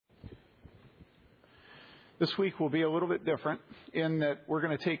This week will be a little bit different in that we're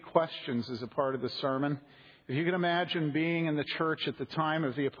going to take questions as a part of the sermon. If you can imagine being in the church at the time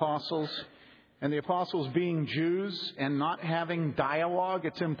of the apostles, and the apostles being Jews and not having dialogue,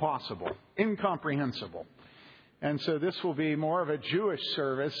 it's impossible, incomprehensible. And so this will be more of a Jewish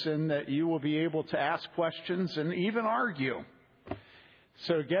service in that you will be able to ask questions and even argue.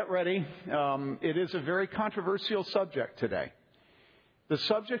 So get ready. It is a very controversial subject today. The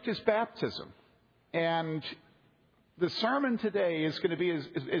subject is baptism. And the sermon today is going to be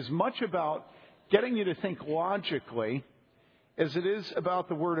as much about getting you to think logically as it is about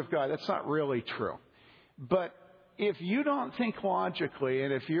the Word of God. That's not really true. But if you don't think logically,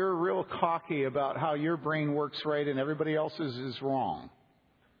 and if you're real cocky about how your brain works right and everybody else's is wrong,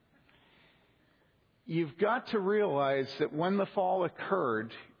 you've got to realize that when the fall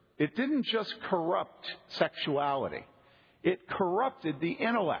occurred, it didn't just corrupt sexuality. It corrupted the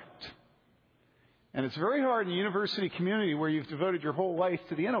intellect. And it's very hard in a university community where you've devoted your whole life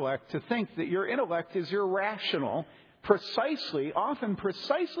to the intellect to think that your intellect is irrational often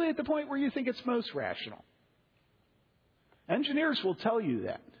precisely at the point where you think it's most rational. Engineers will tell you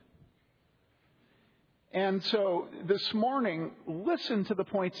that. And so this morning, listen to the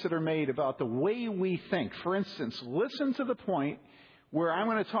points that are made about the way we think. For instance, listen to the point where I'm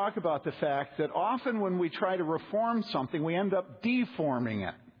going to talk about the fact that often when we try to reform something, we end up deforming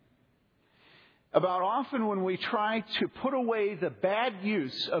it. About often when we try to put away the bad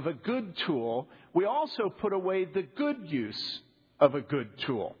use of a good tool, we also put away the good use of a good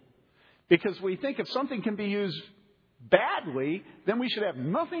tool. Because we think if something can be used badly, then we should have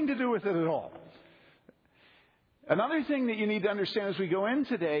nothing to do with it at all. Another thing that you need to understand as we go in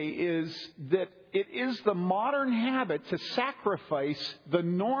today is that it is the modern habit to sacrifice the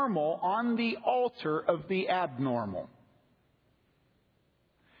normal on the altar of the abnormal.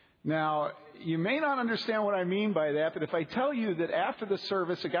 Now, you may not understand what I mean by that, but if I tell you that after the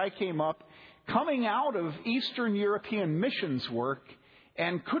service, a guy came up coming out of Eastern European missions work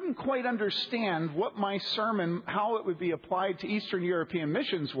and couldn't quite understand what my sermon, how it would be applied to Eastern European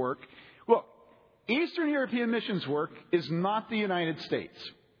missions work. Well, Eastern European missions work is not the United States.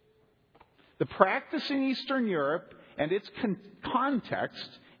 The practice in Eastern Europe and its context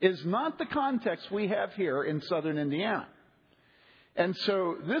is not the context we have here in southern Indiana. And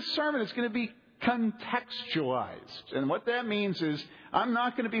so this sermon is going to be contextualized. And what that means is I'm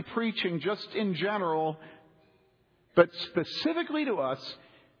not going to be preaching just in general, but specifically to us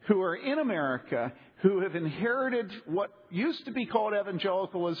who are in America, who have inherited what used to be called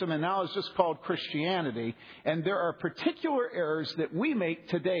evangelicalism and now is just called Christianity. And there are particular errors that we make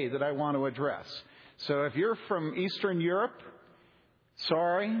today that I want to address. So if you're from Eastern Europe,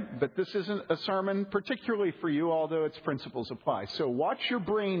 sorry, but this isn't a sermon particularly for you, although its principles apply. So watch your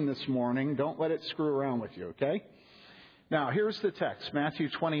brain this morning. Don't let it screw around with you, okay? Now, here's the text, Matthew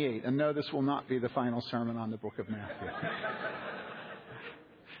 28. And no, this will not be the final sermon on the book of Matthew.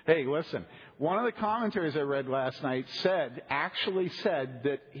 Hey, listen, one of the commentaries I read last night actually said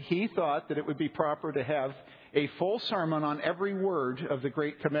that he thought that it would be proper to have a full sermon on every word of the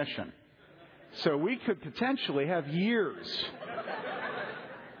Great Commission. So we could potentially have years.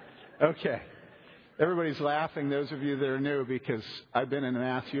 Okay. Everybody's laughing, those of you that are new, because I've been in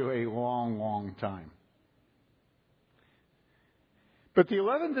Matthew a long, long time. But the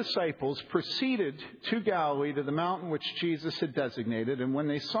 11 disciples proceeded to Galilee, to the mountain which Jesus had designated. And when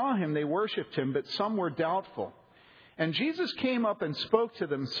they saw him, they worshipped him, but some were doubtful. And Jesus came up and spoke to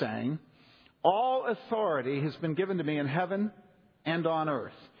them, saying, "All authority has been given to me in heaven and on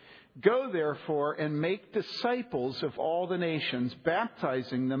earth. Go, therefore, and make disciples of all the nations,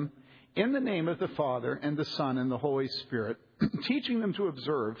 baptizing them in the name of the Father and the Son and the Holy Spirit, teaching them to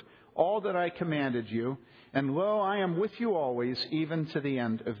observe all that I commanded you. And lo, I am with you always, even to the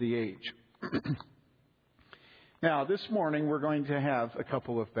end of the age." Now, this morning, we're going to have a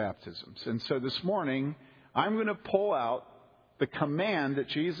couple of baptisms. And so this morning, I'm going to pull out the command that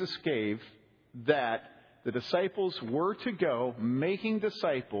Jesus gave that the disciples were to go making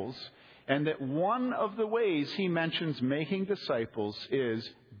disciples, and that one of the ways he mentions making disciples is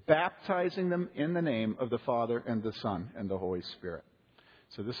baptizing them in the name of the Father and the Son and the Holy Spirit.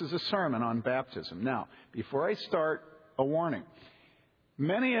 So this is a sermon on baptism. Now, before I start, a warning.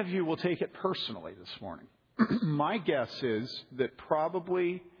 Many of you will take it personally this morning. My guess is that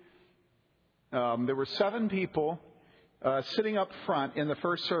probably there were 7 people sitting up front in the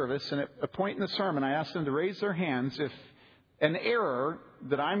first service, and at a point in the sermon, I asked them to raise their hands if an error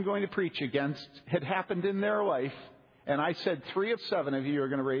that I'm going to preach against had happened in their life, and I said 3 of 7 of you are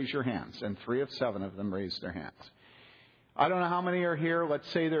going to raise your hands, and 3 of 7 of them raised their hands. I don't know how many are here. Let's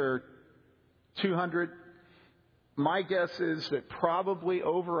say there are 200. my guess is that probably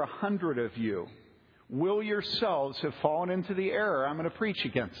over 100 of you will yourselves have fallen into the error I'm going to preach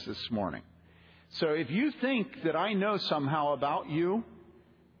against this morning. So if you think that I know somehow about you,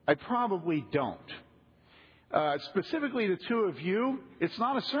 I probably don't. Specifically the two of you, it's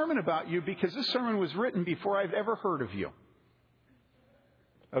not a sermon about you because this sermon was written before I've ever heard of you.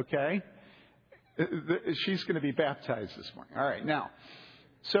 Okay? She's going to be baptized this morning. All right, now,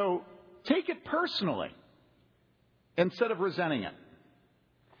 so take it personally instead of resenting it.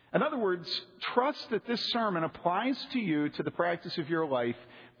 In other words, trust that this sermon applies to you, to the practice of your life,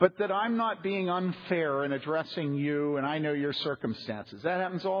 but that I'm not being unfair in addressing you and I know your circumstances. That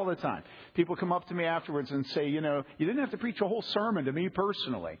happens all the time. People come up to me afterwards and say, you didn't have to preach a whole sermon to me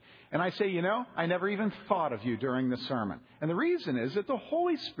personally. And I say, I never even thought of you during the sermon. And the reason is that the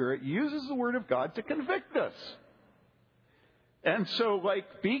Holy Spirit uses the Word of God to convict us. And so,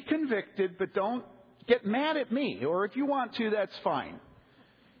 be convicted, but don't get mad at me. Or if you want to, that's fine.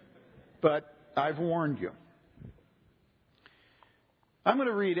 But I've warned you. I'm going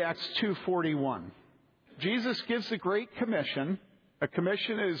to read Acts 2:41. Jesus gives the Great Commission. A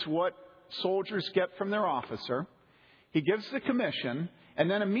commission is what soldiers get from their officer. He gives the commission, and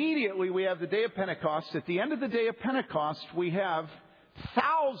then immediately we have the day of Pentecost. At the end of the day of Pentecost, we have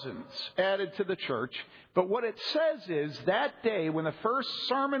thousands added to the church. But what it says is that day when the first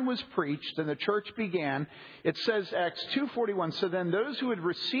sermon was preached and the church began, it says Acts 2:41, so then those who had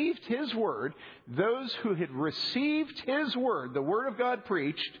received his word, the word of God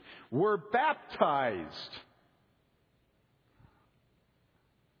preached, were baptized.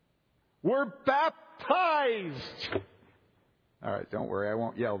 Were baptized. All right, don't worry, I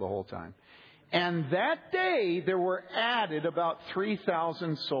won't yell the whole time. And that day there were added about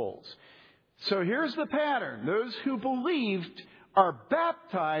 3,000 souls. So here's the pattern. Those who believed are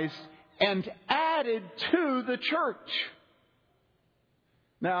baptized and added to the church.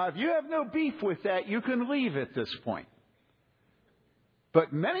 Now, if you have no beef with that, you can leave at this point.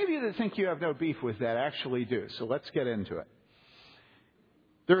 But many of you that think you have no beef with that actually do. So let's get into it.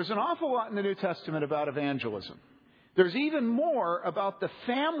 There's an awful lot in the New Testament about evangelism. There's even more about the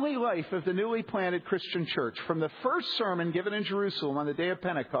family life of the newly planted Christian church from the first sermon given in Jerusalem on the day of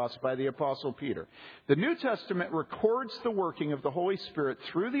Pentecost by the Apostle Peter. The New Testament records the working of the Holy Spirit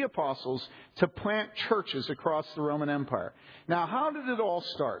through the apostles to plant churches across the Roman Empire. Now, how did it all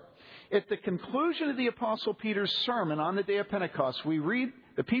start? At the conclusion of the Apostle Peter's sermon on the day of Pentecost, we read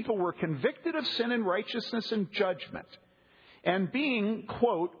the people were convicted of sin and righteousness and judgment. And being,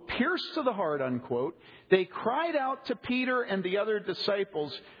 quote, pierced to the heart, unquote, they cried out to Peter and the other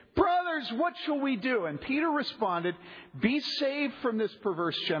disciples, brothers, what shall we do? And Peter responded, be saved from this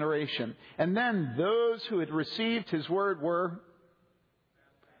perverse generation. And then those who had received his word were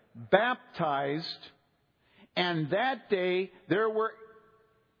baptized. And that day there were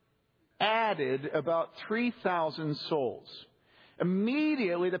added about 3,000 souls.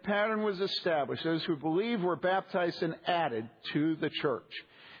 Immediately, the pattern was established. Those who believed were baptized and added to the church.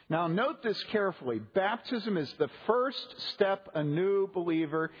 Now, note this carefully. Baptism is the first step a new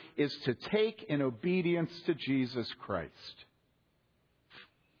believer is to take in obedience to Jesus Christ.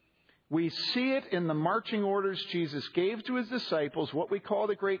 We see it in the marching orders Jesus gave to his disciples, what we call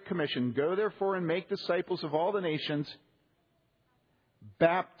the Great Commission. Go, therefore, and make disciples of all the nations,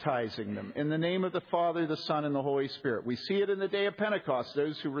 baptizing them in the name of the Father, the Son, and the Holy Spirit. We see it in the day of Pentecost.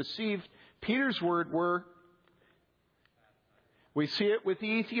 Those who received Peter's word were. We see it with the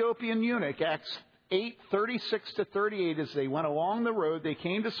Ethiopian eunuch, Acts 8:36-38. As they went along the road, they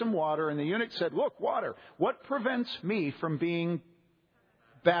came to some water, and the eunuch said, look, water, what prevents me from being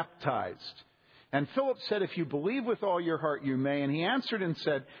baptized? And Philip said, if you believe with all your heart, you may. And he answered and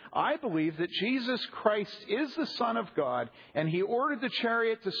said, I believe that Jesus Christ is the Son of God. And he ordered the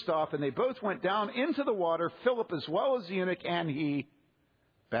chariot to stop, and they both went down into the water, Philip as well as the eunuch, and he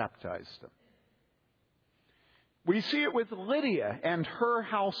baptized them. We see it with Lydia and her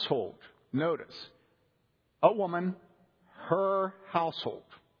household. Notice, a woman, her household.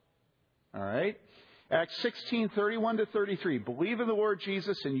 All right? Acts 16:31-33. Believe in the Lord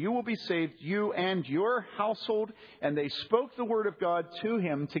Jesus and you will be saved, you and your household. And they spoke the word of God to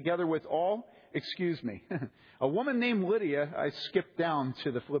him together with all, a woman named Lydia. I skipped down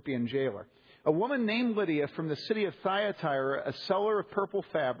to the Philippian jailer. A woman named Lydia from the city of Thyatira, a seller of purple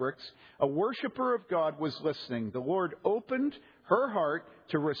fabrics, a worshiper of God, was listening. The Lord opened her heart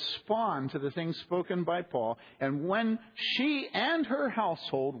to respond to the things spoken by Paul, and when she and her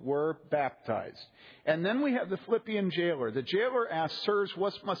household were baptized. And then we have the Philippian jailer. The jailer asked, sirs,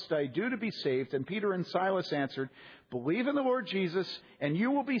 what must I do to be saved? And Peter and Silas answered, believe in the Lord Jesus, and you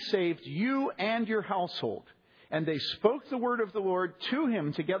will be saved, you and your household. And they spoke the word of the Lord to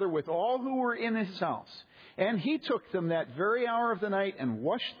him together with all who were in his house. And he took them that very hour of the night and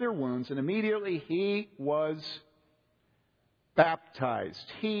washed their wounds. And immediately he was baptized,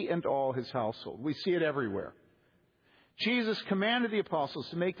 he and all his household. We see it everywhere. Jesus commanded the apostles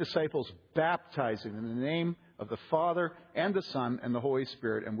to make disciples, baptizing in the name of the Father and the Son and the Holy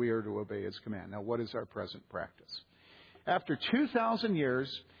Spirit, and we are to obey his command. Now, what is our present practice? After 2,000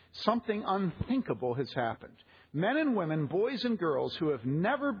 years, something unthinkable has happened. Men and women, boys and girls who have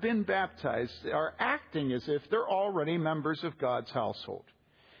never been baptized are acting as if they're already members of God's household.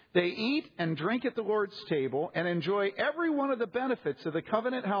 They eat and drink at the Lord's table and enjoy every one of the benefits of the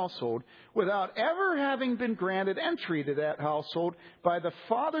covenant household without ever having been granted entry to that household by the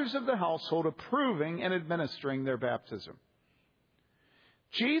fathers of the household approving and administering their baptism.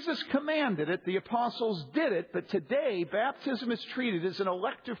 Jesus commanded it, the apostles did it, but today baptism is treated as an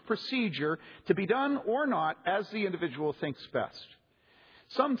elective procedure to be done or not as the individual thinks best.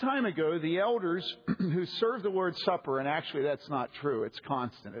 Some time ago, the elders who serve the Lord's Supper, and actually that's not true, it's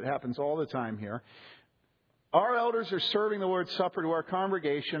constant, it happens all the time here. Our elders are serving the Lord's Supper to our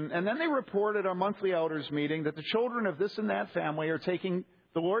congregation, and then they report at our monthly elders meeting that the children of this and that family are taking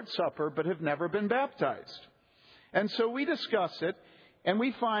the Lord's Supper but have never been baptized. And so we discuss it, and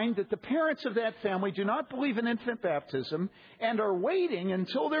we find that the parents of that family do not believe in infant baptism and are waiting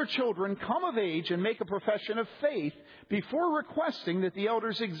until their children come of age and make a profession of faith before requesting that the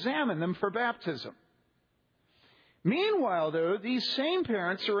elders examine them for baptism. Meanwhile, though, these same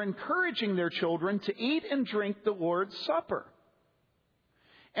parents are encouraging their children to eat and drink the Lord's Supper.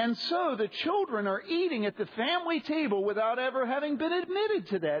 And so the children are eating at the family table without ever having been admitted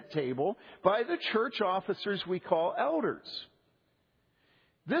to that table by the church officers we call elders.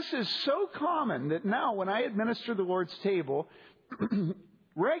 This is so common that now when I administer the Lord's table,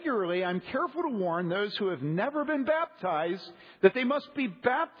 regularly I'm careful to warn those who have never been baptized that they must be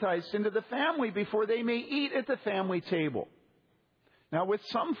baptized into the family before they may eat at the family table. Now, with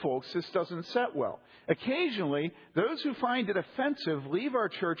some folks, this doesn't set well. Occasionally, those who find it offensive leave our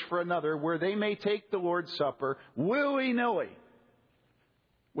church for another where they may take the Lord's Supper willy-nilly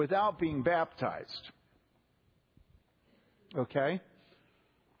without being baptized. Okay?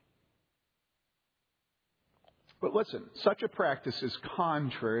 But listen, such a practice is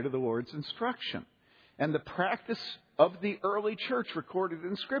contrary to the Lord's instruction and the practice of the early church recorded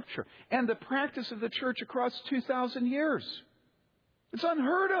in Scripture and the practice of the church across 2,000 years. It's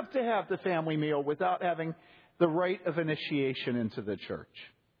unheard of to have the family meal without having the rite of initiation into the church.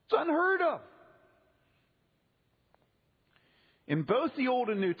 It's unheard of. In both the Old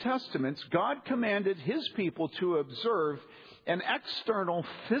and New Testaments, God commanded his people to observe an external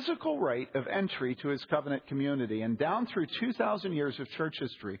physical rite of entry to his covenant community. And down through 2,000 years of church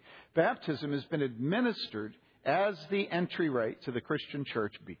history, baptism has been administered as the entry rite to the Christian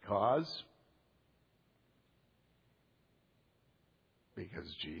church because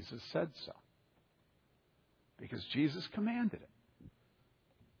Jesus said so. Because Jesus commanded it.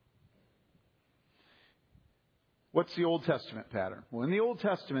 What's the Old Testament pattern? Well, in the Old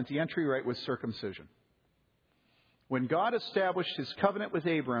Testament, the entry rite was circumcision. When God established his covenant with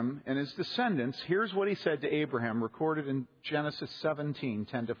Abram and his descendants, here's what he said to Abraham, recorded in Genesis 17,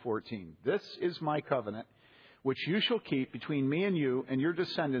 10-14. This is my covenant, which you shall keep between me and you and your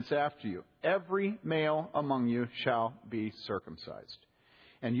descendants after you. Every male among you shall be circumcised.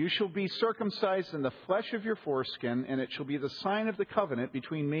 And you shall be circumcised in the flesh of your foreskin, and it shall be the sign of the covenant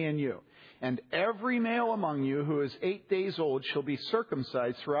between me and you. And every male among you who is 8 days old shall be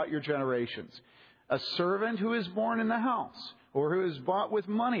circumcised throughout your generations. A servant who is born in the house, or who is bought with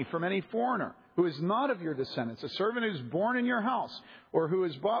money from any foreigner, who is not of your descendants, a servant who is born in your house, or who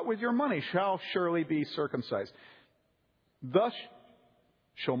is bought with your money, shall surely be circumcised. Thus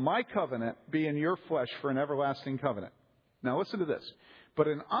shall my covenant be in your flesh for an everlasting covenant. Now listen to this. But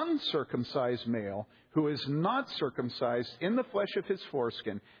an uncircumcised male who is not circumcised in the flesh of his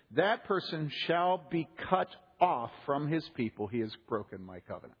foreskin, that person shall be cut off from his people. He has broken my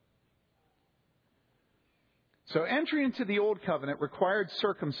covenant. So entry into the old covenant required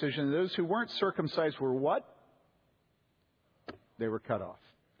circumcision. Those who weren't circumcised were what? They were cut off.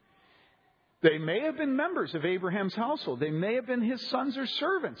 They may have been members of Abraham's household. They may have been his sons or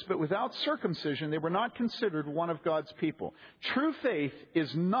servants, but without circumcision, they were not considered one of God's people. True faith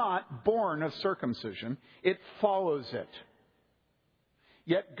is not born of circumcision. It follows it.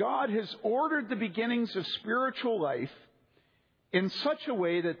 Yet God has ordered the beginnings of spiritual life in such a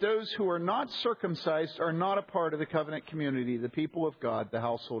way that those who are not circumcised are not a part of the covenant community, the people of God, the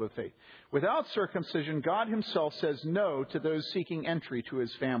household of faith. Without circumcision, God himself says no to those seeking entry to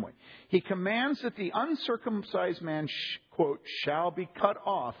his family. He commands that the uncircumcised man, quote, shall be cut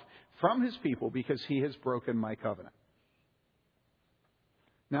off from his people because he has broken my covenant.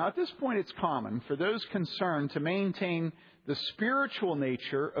 Now, at this point, it's common for those concerned to maintain the spiritual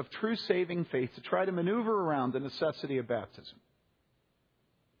nature of true saving faith to try to maneuver around the necessity of baptism.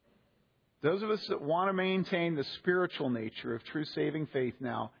 Those of us that want to maintain the spiritual nature of true saving faith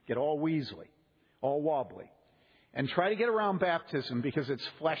now get all weaselly, all wobbly, and try to get around baptism because it's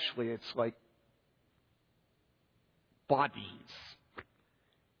fleshly. It's like bodies.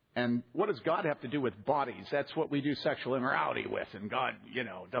 And what does God have to do with bodies? That's what we do sexual immorality with, and God,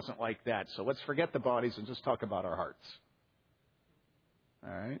 doesn't like that. So let's forget the bodies and just talk about our hearts.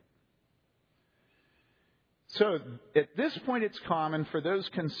 All right? So, at this point, it's common for those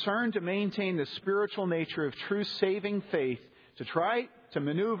concerned to maintain the spiritual nature of true saving faith to try to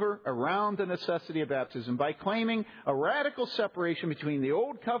maneuver around the necessity of baptism by claiming a radical separation between the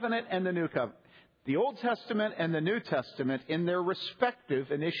Old Covenant and the New Covenant, the Old Testament and the New Testament in their respective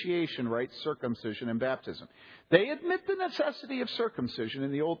initiation rites, circumcision and baptism. They admit the necessity of circumcision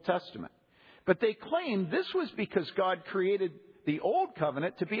in the Old Testament, but they claim this was because God created the Old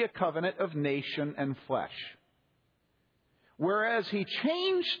Covenant to be a covenant of nation and flesh. Whereas he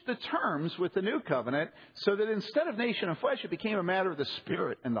changed the terms with the New Covenant so that instead of nation and flesh, it became a matter of the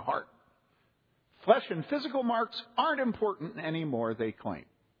spirit and the heart. Flesh and physical marks aren't important anymore, they claim.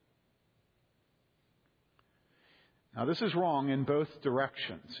 Now, this is wrong in both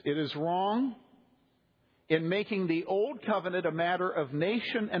directions. It is wrong in making the Old Covenant a matter of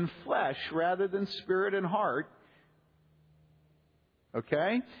nation and flesh rather than spirit and heart.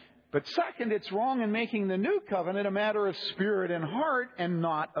 Okay? But second, it's wrong in making the New Covenant a matter of spirit and heart and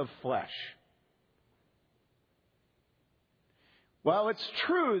not of flesh. While it's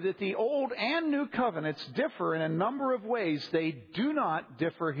true that the Old and New Covenants differ in a number of ways, they do not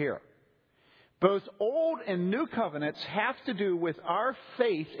differ here. Both Old and New Covenants have to do with our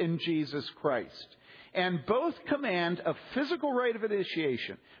faith in Jesus Christ. And both command a physical rite of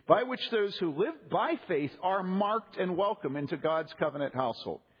initiation by which those who live by faith are marked and welcome into God's covenant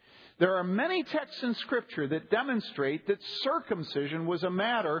household. There are many texts in Scripture that demonstrate that circumcision was a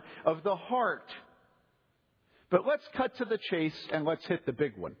matter of the heart. But let's cut to the chase and let's hit the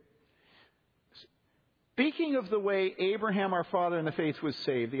big one. Speaking of the way Abraham, our father in the faith, was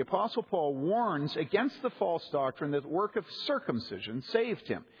saved, the Apostle Paul warns against the false doctrine that the work of circumcision saved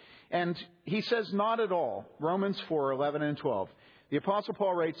him. And he says not at all. Romans 4:11 and 12. The Apostle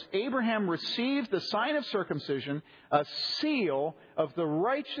Paul writes, Abraham received the sign of circumcision, a seal of the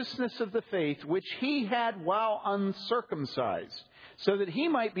righteousness of the faith which he had while uncircumcised, so that he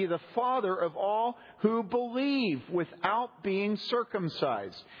might be the father of all who believe without being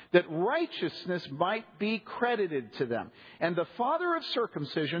circumcised, that righteousness might be credited to them, and the father of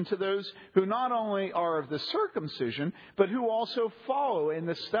circumcision to those who not only are of the circumcision, but who also follow in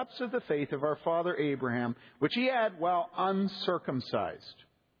the steps of the faith of our father Abraham, which he had while uncircumcised.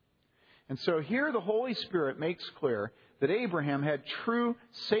 And so here the Holy Spirit makes clear that Abraham had true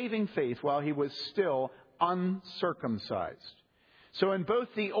saving faith while he was still uncircumcised. So in both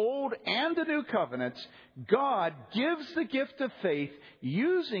the Old and the New Covenants, God gives the gift of faith,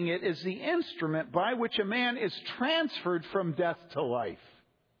 using it as the instrument by which a man is transferred from death to life.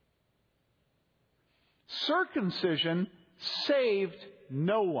 Circumcision saved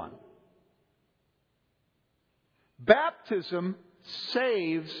no one. Baptism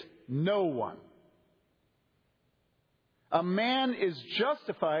saves no one. A man is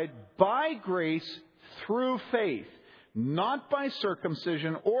justified by grace through faith, not by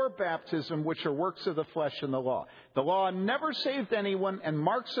circumcision or baptism, which are works of the flesh and the law. The law never saved anyone, and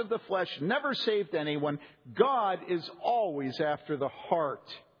marks of the flesh never saved anyone. God is always after the heart.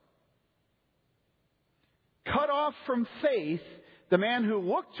 Cut off from faith, the man who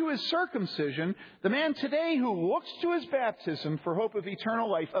looked to his circumcision, the man today who looks to his baptism for hope of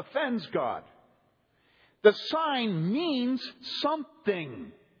eternal life, offends God. The sign means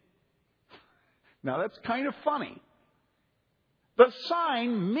something. Now that's kind of funny. The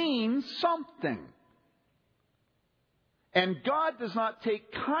sign means something. And God does not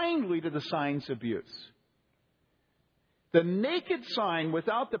take kindly to the sign's abuse. The naked sign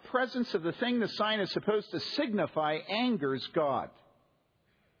without the presence of the thing the sign is supposed to signify angers God.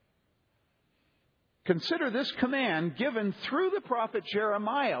 Consider this command given through the prophet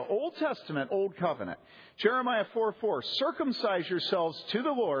Jeremiah, Old Testament, Old Covenant. Jeremiah 4:4, circumcise yourselves to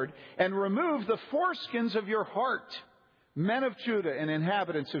the Lord and remove the foreskins of your heart. men of Judah and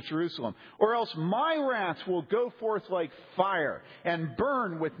inhabitants of Jerusalem, or else my wrath will go forth like fire and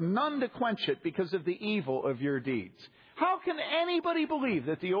burn with none to quench it because of the evil of your deeds. How can anybody believe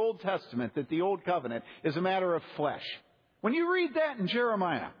that the Old Testament, that the Old Covenant, is a matter of flesh? When you read that in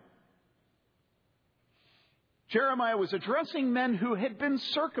Jeremiah was addressing men who had been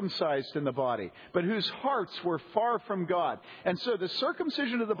circumcised in the body, but whose hearts were far from God. And so the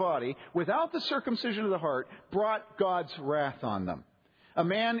circumcision of the body, without the circumcision of the heart, brought God's wrath on them. A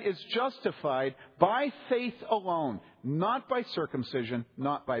man is justified by faith alone, not by circumcision,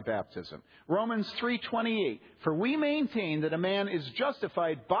 not by baptism. Romans 3:28, for we maintain that a man is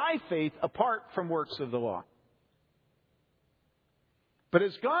justified by faith apart from works of the law. But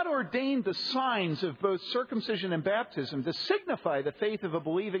as God ordained the signs of both circumcision and baptism to signify the faith of a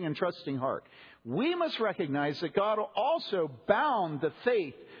believing and trusting heart, we must recognize that God also bound the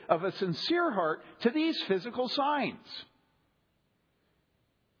faith of a sincere heart to these physical signs.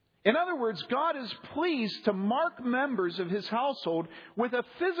 In other words, God is pleased to mark members of His household with a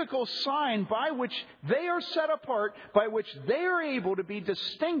physical sign by which they are set apart, by which they are able to be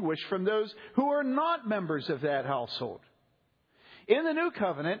distinguished from those who are not members of that household. In the New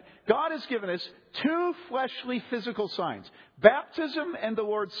Covenant, God has given us two fleshly physical signs, baptism and the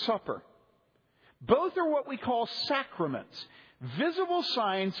Lord's Supper. Both are what we call sacraments, visible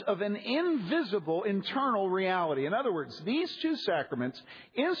signs of an invisible internal reality. In other words, these two sacraments,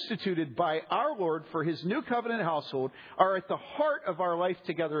 instituted by our Lord for His New Covenant household, are at the heart of our life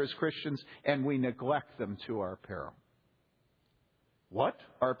together as Christians, and we neglect them to our peril. What?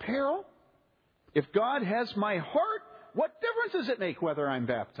 Our peril? If God has my heart, what difference does it make whether I'm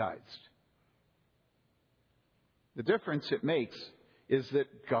baptized? The difference it makes is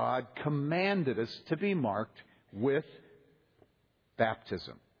that God commanded us to be marked with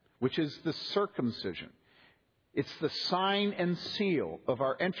baptism, which is the circumcision. It's the sign and seal of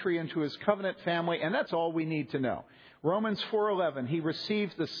our entry into His covenant family, and that's all we need to know. Romans 4:11, he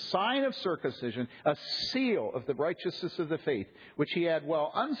received the sign of circumcision, a seal of the righteousness of the faith, which he had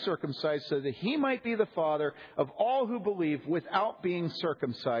while uncircumcised, so that he might be the father of all who believe without being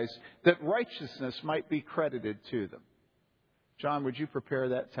circumcised, that righteousness might be credited to them. John, would you prepare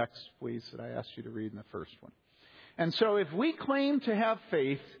that text, please, that I asked you to read in the first one? And so if we claim to have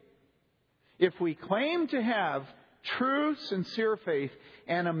faith, if we claim to have true, sincere faith,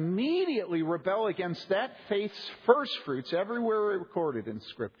 and immediately rebel against that faith's first fruits everywhere recorded in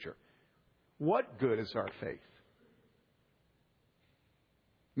Scripture, what good is our faith?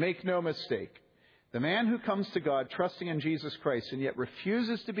 Make no mistake, the man who comes to God trusting in Jesus Christ and yet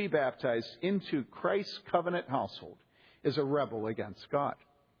refuses to be baptized into Christ's covenant household is a rebel against God.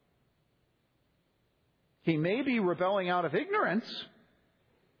 He may be rebelling out of ignorance,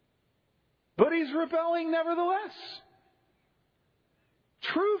 but he's rebelling nevertheless.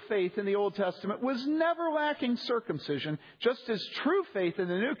 True faith in the Old Testament was never lacking circumcision, just as true faith in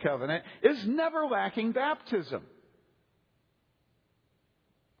the New Covenant is never lacking baptism.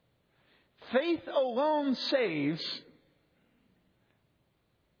 Faith alone saves,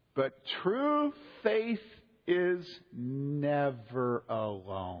 but true faith is never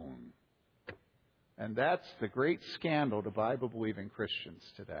alone. And that's the great scandal to Bible-believing Christians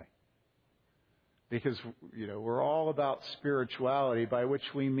today. Because, we're all about spirituality, by which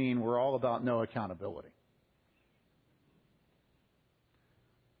we mean we're all about no accountability.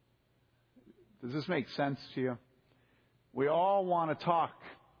 Does this make sense to you? We all want to talk,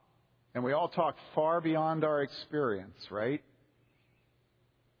 and we all talk far beyond our experience, right?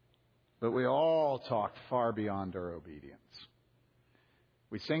 But we all talk far beyond our obedience.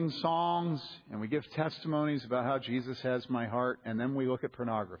 We sing songs and we give testimonies about how Jesus has my heart, and then we look at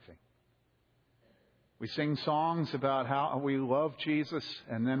pornography. We sing songs about how we love Jesus,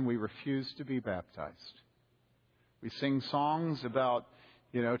 and then we refuse to be baptized. We sing songs about,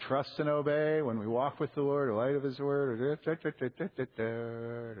 trust and obey when we walk with the Lord, the light of His word.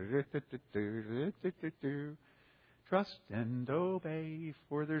 Trust and obey,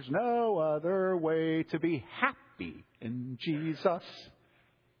 for there's no other way to be happy in Jesus.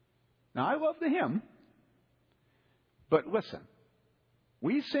 Now, I love the hymn, but listen,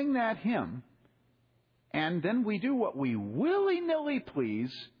 we sing that hymn, and then we do what we willy-nilly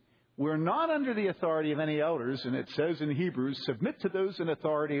please. We're not under the authority of any elders, and it says in Hebrews, submit to those in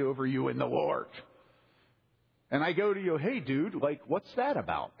authority over you in the Lord. And I go to you, hey, dude, what's that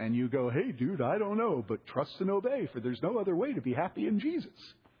about? And you go, hey, dude, I don't know, but trust and obey, for there's no other way to be happy in Jesus.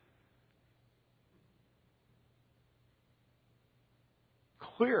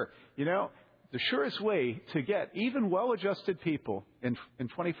 Clear. the surest way to get even well-adjusted people in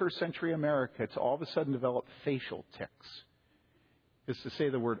 21st century America to all of a sudden develop facial tics is to say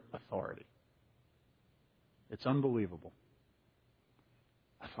the word authority. It's unbelievable.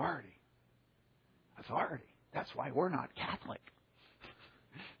 Authority. Authority. That's why we're not Catholic.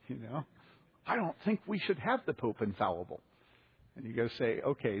 I don't think we should have the Pope infallible. And you go say,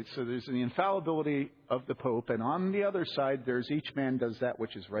 okay, so there's the infallibility of the Pope, and on the other side, there's each man does that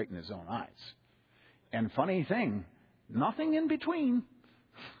which is right in his own eyes. And funny thing, nothing in between.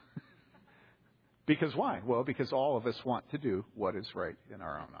 Because why? Well, because all of us want to do what is right in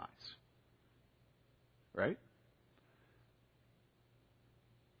our own eyes. Right?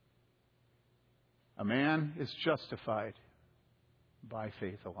 A man is justified by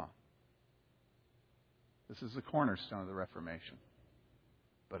faith alone. This is the cornerstone of the Reformation.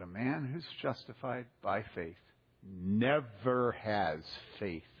 But a man who's justified by faith never has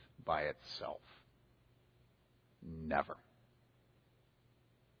faith by itself. Never.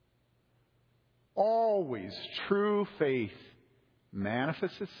 Always true faith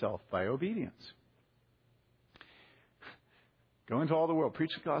manifests itself by obedience. Go into all the world,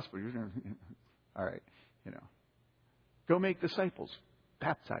 preach the gospel. All right, go make disciples,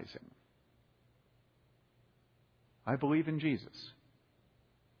 baptizing. I believe in Jesus.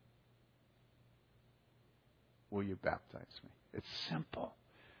 Will you baptize me? It's simple.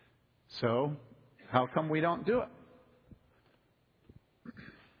 So, how come we don't do it?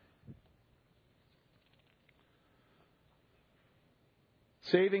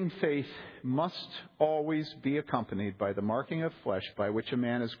 Saving faith must always be accompanied by the marking of flesh by which a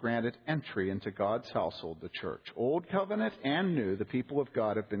man is granted entry into God's household, the church. Old covenant and new, the people of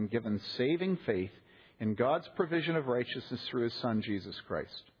God have been given saving faith in God's provision of righteousness through His Son, Jesus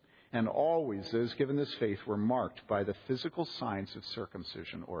Christ. And always those given this faith were marked by the physical signs of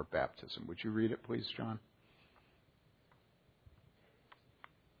circumcision or baptism. Would you read it, please, John?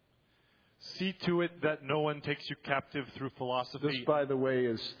 See to it that no one takes you captive through philosophy. This, by the way,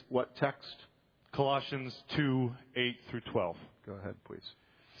 is what text? Colossians 2:8-12. Go ahead, please.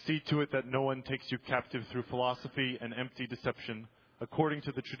 See to it that no one takes you captive through philosophy and empty deception, according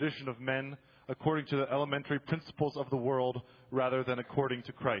to the tradition of men, according to the elementary principles of the world, rather than according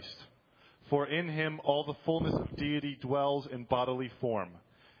to Christ. For in Him all the fullness of deity dwells in bodily form,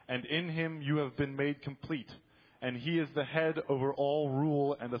 and in Him you have been made complete, and He is the head over all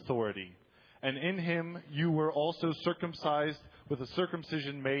rule and authority. And in Him you were also circumcised with a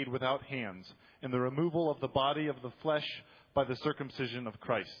circumcision made without hands, in the removal of the body of the flesh by the circumcision of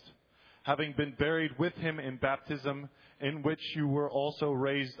Christ, having been buried with Him in baptism, in which you were also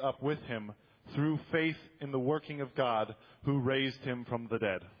raised up with Him, through faith in the working of God, who raised Him from the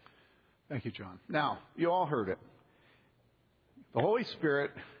dead. Thank you, John. Now, you all heard it. The Holy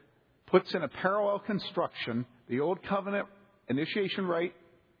Spirit puts in a parallel construction the Old Covenant initiation rite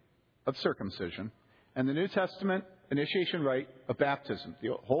of circumcision and the New Testament initiation rite of baptism.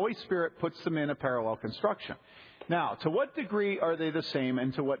 The Holy Spirit puts them in a parallel construction. Now, to what degree are they the same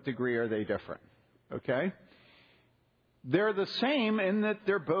and to what degree are they different? Okay? They're the same in that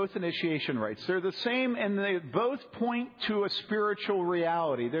they're both initiation rites. They're the same in that they both point to a spiritual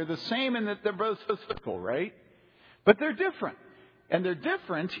reality. They're the same in that they're both physical, right? But they're different. And they're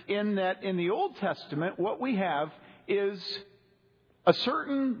different in that in the Old Testament, what we have is a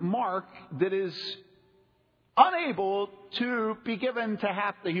certain mark that is unable to be given to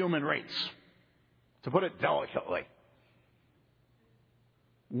half the human race, to put it delicately.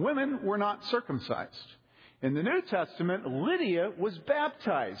 Women were not circumcised. In the New Testament, Lydia was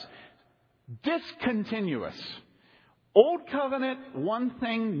baptized. Discontinuous. Old covenant, one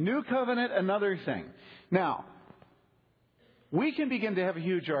thing. New covenant, another thing. Now, we can begin to have a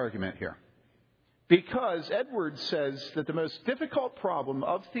huge argument here. Because Edwards says that the most difficult problem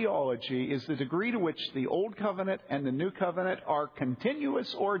of theology is the degree to which the Old Covenant and the New Covenant are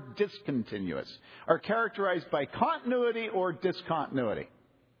continuous or discontinuous, are characterized by continuity or discontinuity.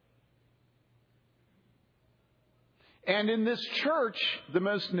 And in this church, the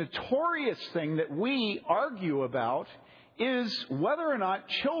most notorious thing that we argue about is whether or not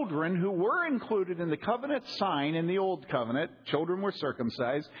children who were included in the covenant sign in the Old Covenant, children were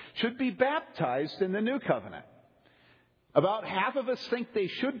circumcised, should be baptized in the New Covenant. About half of us think they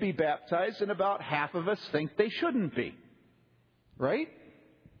should be baptized, and about half of us think they shouldn't be. Right?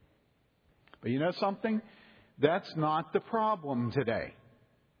 But you know something? That's not the problem today.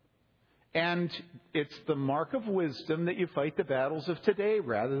 And it's the mark of wisdom that you fight the battles of today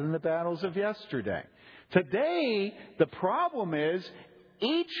rather than the battles of yesterday. Today, the problem is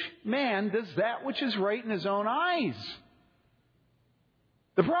each man does that which is right in his own eyes.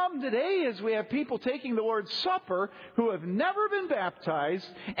 The problem today is we have people taking the Lord's Supper who have never been baptized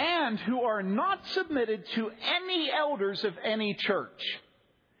and who are not submitted to any elders of any church.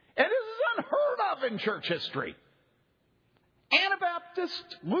 And this is unheard of in church history.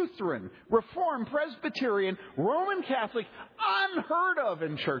 Anabaptist, Lutheran, Reformed, Presbyterian, Roman Catholic, unheard of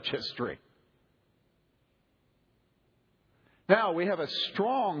in church history. Now, we have a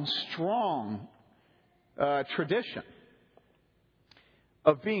strong tradition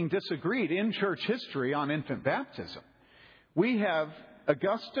of being disagreed in church history on infant baptism. We have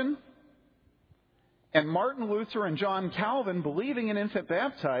Augustine and Martin Luther and John Calvin believing in infant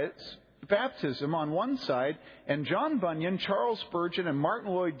baptism on one side, and John Bunyan, Charles Spurgeon, and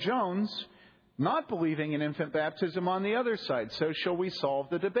Martin Lloyd-Jones not believing in infant baptism on the other side. So shall we solve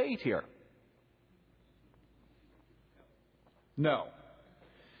the debate here? No.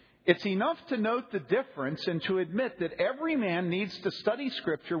 It's enough to note the difference and to admit that every man needs to study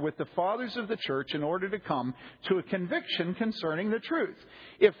Scripture with the fathers of the church in order to come to a conviction concerning the truth.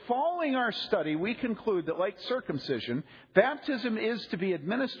 If following our study we conclude that, like circumcision, baptism is to be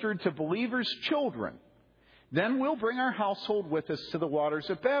administered to believers' children, then we'll bring our household with us to the waters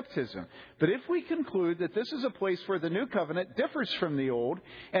of baptism. But if we conclude that this is a place where the new covenant differs from the old,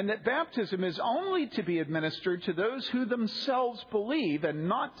 and that baptism is only to be administered to those who themselves believe and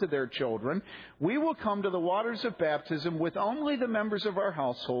not to their children, we will come to the waters of baptism with only the members of our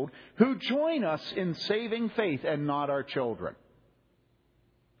household who join us in saving faith and not our children.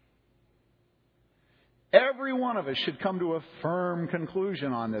 Every one of us should come to a firm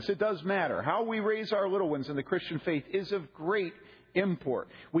conclusion on this. It does matter. How we raise our little ones in the Christian faith is of great import.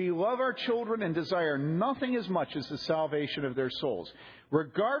 We love our children and desire nothing as much as the salvation of their souls.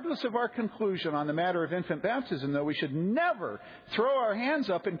 Regardless of our conclusion on the matter of infant baptism, though, we should never throw our hands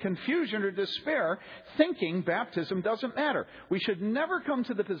up in confusion or despair, thinking baptism doesn't matter. We should never come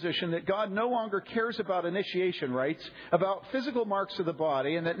to the position that God no longer cares about initiation rites, about physical marks of the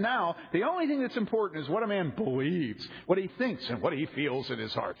body, and that now the only thing that's important is what a man believes, what he thinks, and what he feels in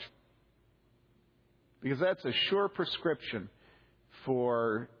his heart. Because that's a sure prescription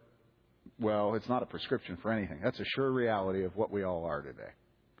for, well, it's not a prescription for anything. That's a sure reality of what we all are today.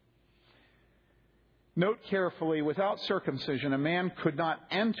 Note carefully, without circumcision, a man could not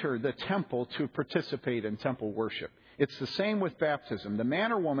enter the temple to participate in temple worship. It's the same with baptism. The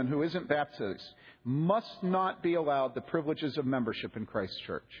man or woman who isn't baptized must not be allowed the privileges of membership in Christ's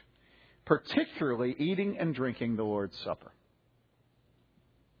church, particularly eating and drinking the Lord's Supper.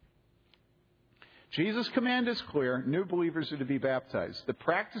 Jesus' command is clear. New believers are to be baptized. The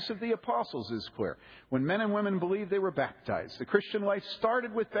practice of the apostles is clear. When men and women believed, they were baptized. The Christian life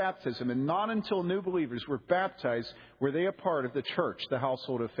started with baptism, and not until new believers were baptized were they a part of the church, the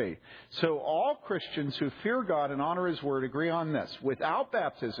household of faith. So all Christians who fear God and honor His Word agree on this. Without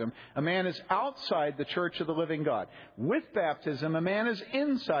baptism, a man is outside the church of the living God. With baptism, a man is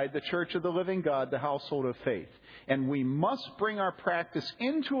inside the church of the living God, the household of faith. And we must bring our practice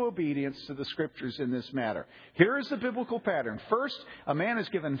into obedience to the Scriptures in this matter. Here is the biblical pattern. First, a man is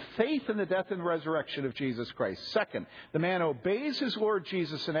given faith in the death and resurrection of Jesus Christ. Second, the man obeys his Lord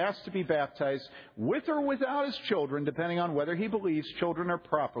Jesus and asks to be baptized with or without his children, depending on whether he believes children are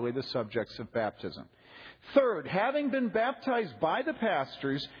properly the subjects of baptism. Third, having been baptized by the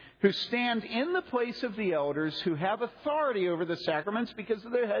pastors who stand in the place of the elders who have authority over the sacraments because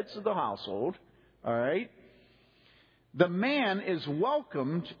of the heads of the household, all right, the man is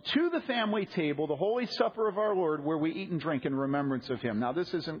welcomed to the family table, the Holy Supper of our Lord, where we eat and drink in remembrance of Him. Now,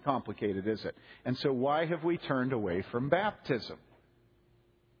 this isn't complicated, is it? And so why have we turned away from baptism?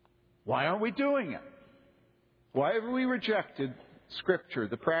 Why aren't we doing it? Why have we rejected Scripture,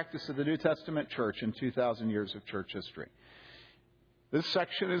 the practice of the New Testament church in 2,000 years of church history? This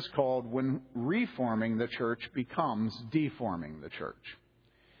section is called When Reforming the Church Becomes Deforming the Church.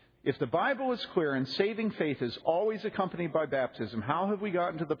 If the Bible is clear and saving faith is always accompanied by baptism, how have we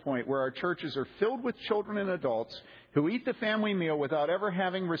gotten to the point where our churches are filled with children and adults who eat the family meal without ever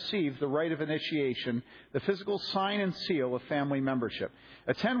having received the rite of initiation, the physical sign and seal of family membership?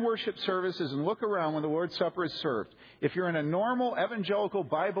 Attend worship services and look around when the Lord's Supper is served. If you're in a normal, evangelical,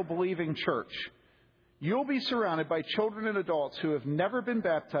 Bible-believing church, you'll be surrounded by children and adults who have never been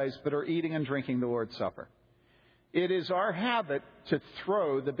baptized but are eating and drinking the Lord's Supper. It is our habit to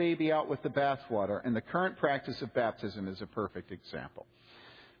throw the baby out with the bathwater, and the current practice of baptism is a perfect example.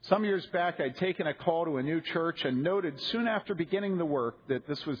 Some years back, I'd taken a call to a new church and noted soon after beginning the work that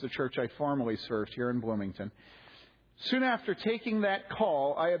this was the church I formerly served here in Bloomington. Soon after taking that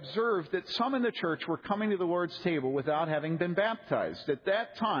call, I observed that some in the church were coming to the Lord's table without having been baptized. At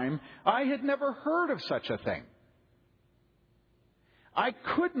that time, I had never heard of such a thing. I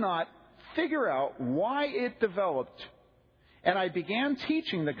could not figure out why it developed. And I began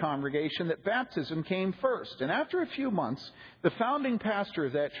teaching the congregation that baptism came first. And after a few months, the founding pastor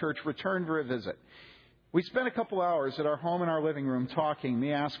of that church returned for a visit. We spent a couple hours at our home in our living room talking,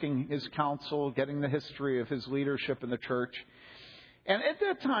 me asking his counsel, getting the history of his leadership in the church. And at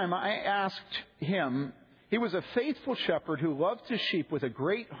that time, I asked him, he was a faithful shepherd who loved his sheep with a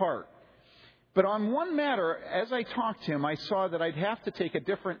great heart. But on one matter, as I talked to him, I saw that I'd have to take a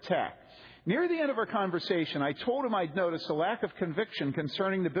different tack. Near the end of our conversation, I told him I'd noticed a lack of conviction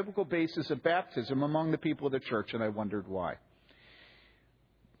concerning the biblical basis of baptism among the people of the church, and I wondered why.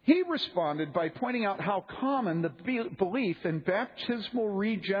 He responded by pointing out how common the belief in baptismal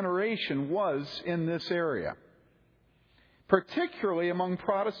regeneration was in this area, particularly among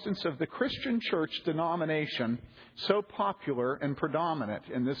Protestants of the Christian church denomination, so popular and predominant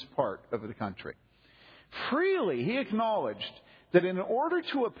in this part of the country. Freely, he acknowledged that in order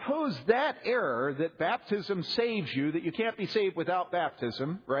to oppose that error that baptism saves you, that you can't be saved without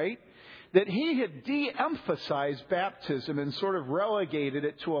baptism, right? That he had de-emphasized baptism and sort of relegated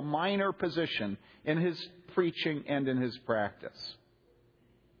it to a minor position in his preaching and in his practice.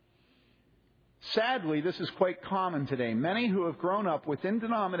 Sadly, this is quite common today. Many who have grown up within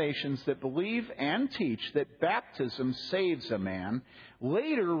denominations that believe and teach that baptism saves a man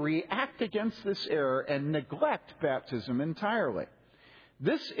later react against this error and neglect baptism entirely.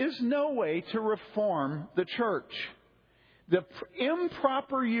 This is no way to reform the church. The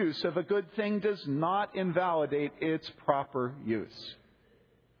improper use of a good thing does not invalidate its proper use.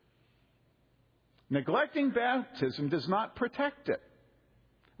 Neglecting baptism does not protect it.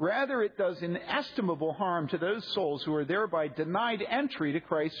 Rather, it does inestimable harm to those souls who are thereby denied entry to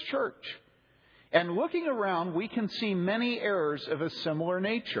Christ's church. And looking around, we can see many errors of a similar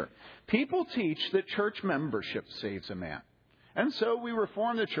nature. People teach that church membership saves a man. And so we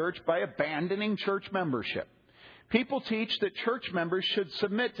reform the church by abandoning church membership. People teach that church members should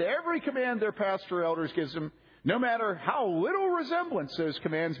submit to every command their pastor or elders gives them, no matter how little resemblance those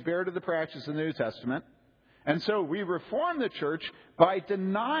commands bear to the practice of the New Testament. And so we reform the church by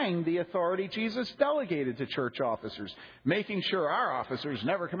denying the authority Jesus delegated to church officers, making sure our officers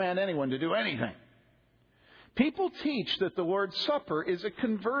never command anyone to do anything. People teach that the Lord's Supper is a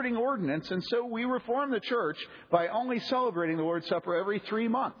converting ordinance, and so we reform the church by only celebrating the Lord's Supper every 3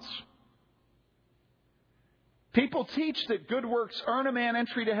 months. People teach that good works earn a man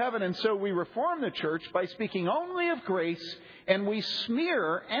entry to heaven, and so we reform the church by speaking only of grace, and we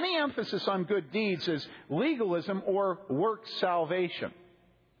smear any emphasis on good deeds as legalism or works salvation.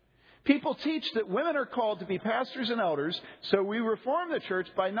 People teach that women are called to be pastors and elders, so we reform the church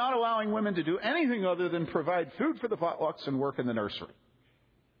by not allowing women to do anything other than provide food for the potlucks and work in the nursery.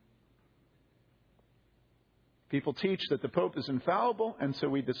 People teach that the Pope is infallible, and so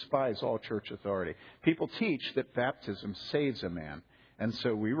we despise all church authority. People teach that baptism saves a man, and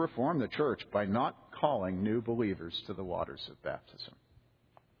so we reform the church by not calling new believers to the waters of baptism.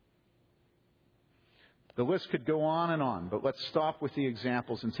 The list could go on, but let's stop with the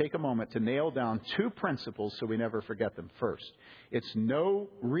examples and take a moment to nail down 2 principles so we never forget them. First, it's no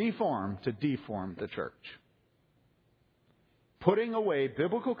reform to deform the church. Putting away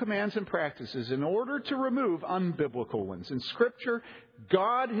biblical commands and practices in order to remove unbiblical ones. In Scripture,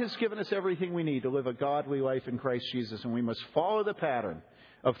 God has given us everything we need to live a godly life in Christ Jesus, and we must follow the pattern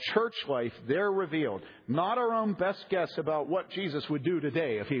of church life there revealed, not our own best guess about what Jesus would do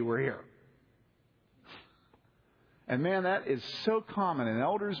today if he were here. And man, that is so common in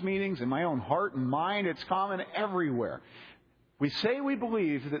elders' meetings, in my own heart and mind. It's common everywhere. We say we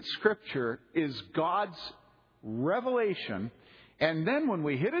believe that Scripture is God's revelation, and then when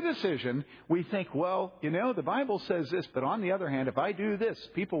we hit a decision, we think, well, the Bible says this, but on the other hand, if I do this,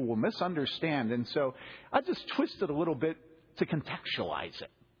 people will misunderstand. And so I just twist it a little bit to contextualize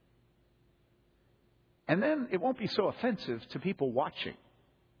it. And then it won't be so offensive to people watching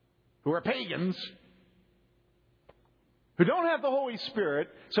who are pagans, who don't have the Holy Spirit,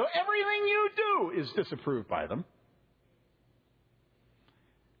 so everything you do is disapproved by them.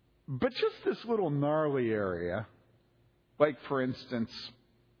 But just this little gnarly area, like, for instance,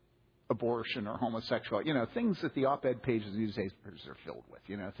 abortion or homosexuality, things that the op-ed pages of these days are filled with,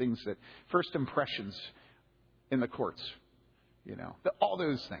 things that first impressions in the courts, all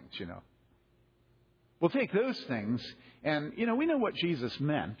those things, We'll take those things and, we know what Jesus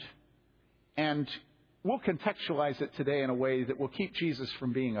meant, and we'll contextualize it today in a way that will keep Jesus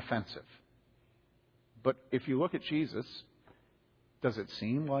from being offensive. But if you look at Jesus, does it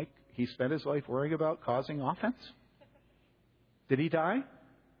seem like he spent his life worrying about causing offense? Did he die?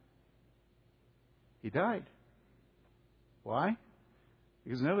 He died. Why?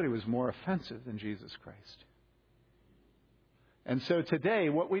 Because nobody was more offensive than Jesus Christ. And so today,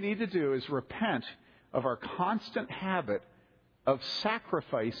 what we need to do is repent of our constant habit of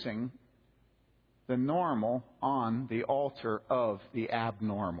sacrificing the normal on the altar of the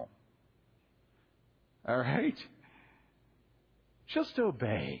abnormal. All right? Just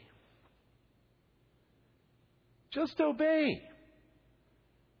obey. Just obey.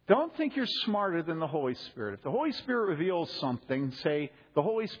 Don't think you're smarter than the Holy Spirit. If the Holy Spirit reveals something, say, the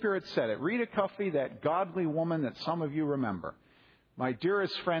Holy Spirit said it. Rita Cuffey, that godly woman that some of you remember, my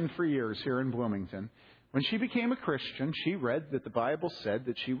dearest friend for years here in Bloomington, when she became a Christian, she read that the Bible said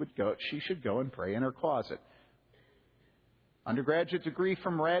that she should go and pray in her closet. Undergraduate degree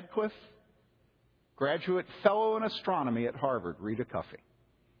from Radcliffe, graduate fellow in astronomy at Harvard, Rita Cuffey.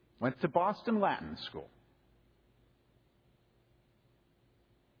 Went to Boston Latin School.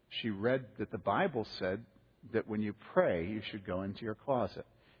 She read that the Bible said that when you pray, you should go into your closet.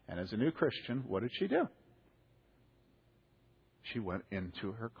 And as a new Christian, what did she do? She went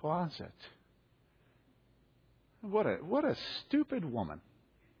into her closet. What a stupid woman.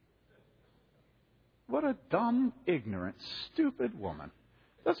 What a dumb, ignorant, stupid woman.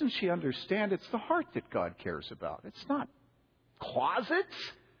 Doesn't she understand it's the heart that God cares about? It's not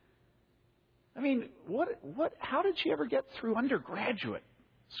closets. I mean, how did she ever get through undergraduate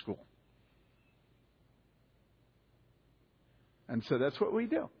school? And so that's what we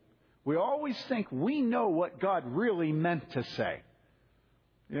do. We always think we know what God really meant to say.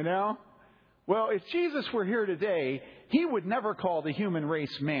 You know? Well, if Jesus were here today, He would never call the human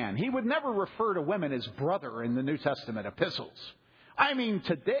race man. He would never refer to women as brother in the New Testament epistles. I mean,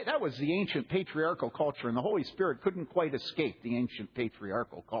 today, that was the ancient patriarchal culture, and the Holy Spirit couldn't quite escape the ancient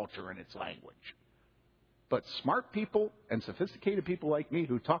patriarchal culture and its language. But smart people and sophisticated people like me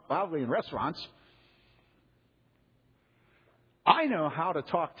who talk loudly in restaurants, I know how to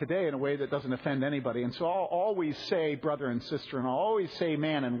talk today in a way that doesn't offend anybody. And so I'll always say brother and sister, and I'll always say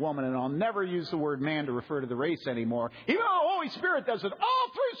man and woman, and I'll never use the word man to refer to the race anymore, even though the Holy Spirit does it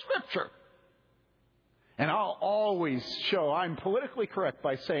all through Scripture. And I'll always show I'm politically correct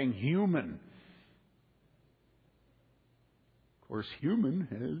by saying human. Of course, human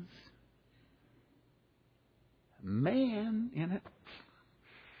has man in it.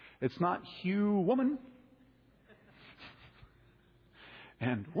 It's not woman.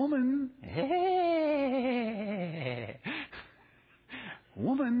 And woman,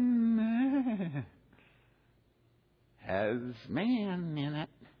 woman has man in it.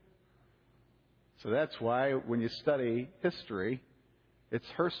 So that's why when you study history, it's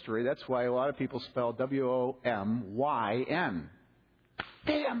herstory. That's why a lot of people spell W-O-M-Y-N.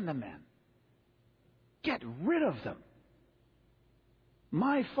 Damn the men. Get rid of them.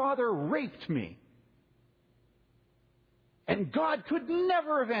 My father raped me. And God could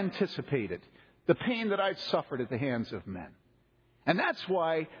never have anticipated the pain that I've suffered at the hands of men. And that's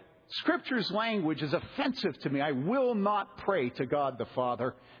why Scripture's language is offensive to me. I will not pray to God the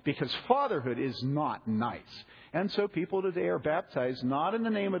Father because fatherhood is not nice. And so people today are baptized not in the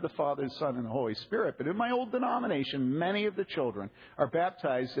name of the Father, Son, and the Holy Spirit, but in my old denomination, many of the children are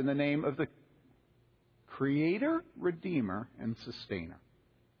baptized in the name of the Creator, Redeemer, and Sustainer.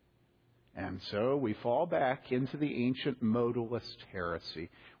 And so we fall back into the ancient modalist heresy,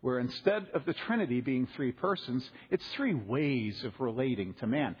 where instead of the Trinity being three persons, it's three ways of relating to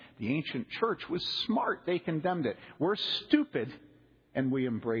man. The ancient church was smart. They condemned it. We're stupid, and we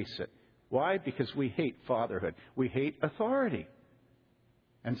embrace it. Why? Because we hate fatherhood. We hate authority.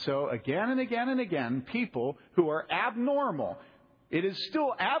 And so again and again and again, people who are abnormal, it is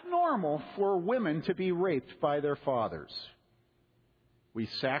still abnormal for women to be raped by their fathers. We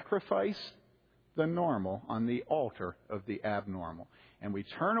sacrifice the normal on the altar of the abnormal. And we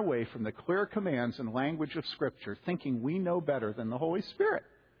turn away from the clear commands and language of Scripture, thinking we know better than the Holy Spirit.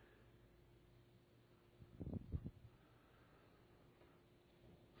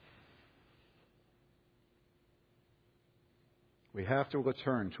 We have to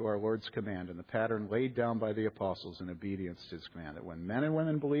return to our Lord's command and the pattern laid down by the apostles in obedience to His command, that when men and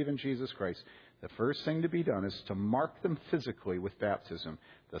women believe in Jesus Christ, the first thing to be done is to mark them physically with baptism,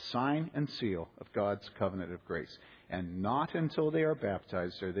 the sign and seal of God's covenant of grace. And not until they are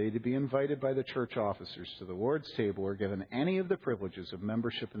baptized are they to be invited by the church officers to the Lord's table or given any of the privileges of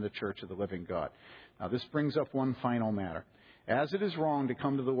membership in the church of the living God. Now, this brings up one final matter. As it is wrong to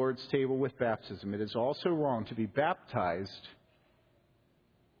come to the Lord's table with baptism, it is also wrong to be baptized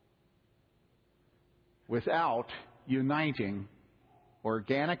without uniting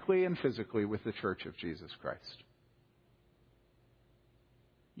organically and physically with the Church of Jesus Christ.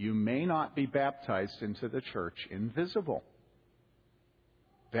 You may not be baptized into the church invisible.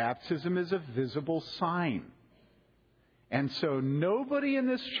 Baptism is a visible sign. And so nobody in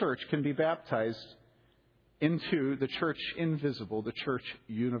this church can be baptized into the church invisible, the church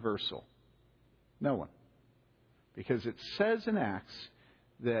universal. No one. Because it says in Acts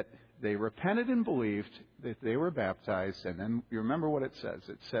that they repented and believed that they were baptized, and then you remember what it says.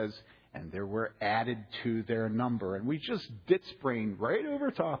 It says, and there were added to their number. And we just ditz-brained right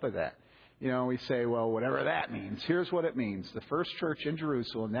over top of that. You know, we say, well, whatever that means. Here's what it means. The first church in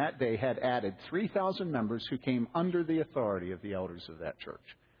Jerusalem that day had added 3,000 members who came under the authority of the elders of that church.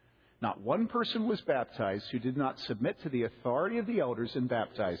 Not one person was baptized who did not submit to the authority of the elders in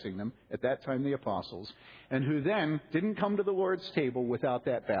baptizing them, at that time the apostles, and who then didn't come to the Lord's table without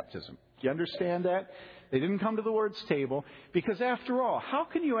that baptism. Do you understand that? They didn't come to the Lord's table because, after all, how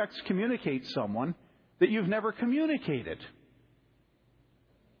can you excommunicate someone that you've never communicated?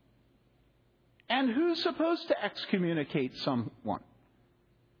 And who's supposed to excommunicate someone?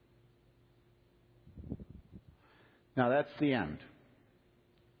 Now, that's the end.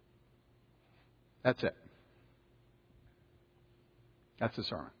 That's it. That's the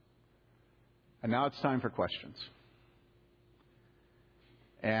sermon. And now it's time for questions.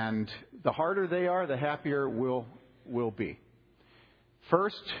 And the harder they are, the happier we'll be.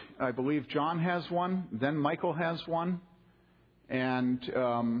 First, I believe John has one. Then Michael has one.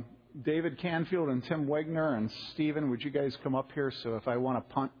 And David Canfield and Tim Wegner and Stephen, would you guys come up here so if I want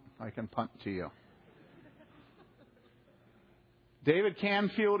to punt, I can punt to you. David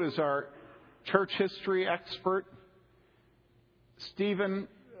Canfield is our church history expert. Stephen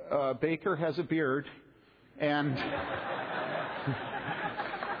Baker has a beard. And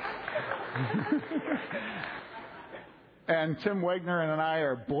and Tim Wegner and I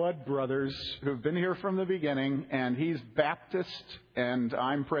are blood brothers who've been here from the beginning. And he's Baptist and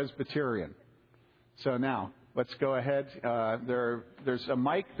I'm Presbyterian. So now, let's go ahead. There's a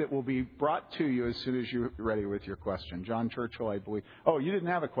mic that will be brought to you as soon as you're ready with your question. John Churchill, I believe. Oh, you didn't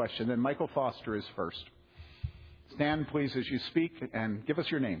have a question. Then Michael Foster is first. Stand, please, as you speak, and give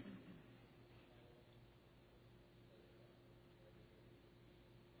us your name.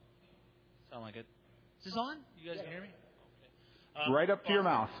 Sound like it. Is this on? You guys can hear me? Okay. Right up to your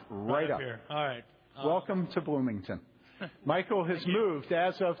mouth. Right up. Here. All right. Welcome to Bloomington. Michael has moved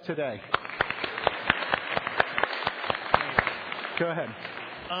as of today. Go ahead.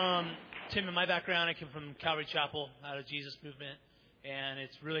 Tim, in my background, I came from Calvary Chapel, out of Jesus movement, and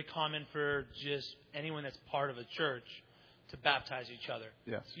it's really common for just anyone that's part of a church to baptize each other.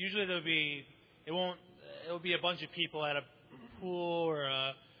 Yes. So usually it'll be a bunch of people at a pool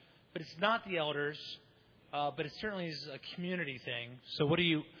but it's not the elders, but it certainly is a community thing. So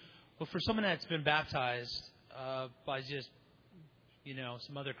for someone that's been baptized by just,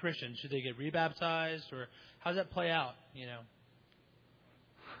 some other Christians, should they get rebaptized, or how does that play out, All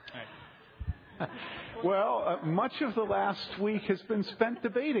right. Well, much of the last week has been spent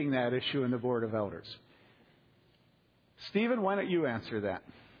debating that issue in the Board of Elders. Stephen, why don't you answer that?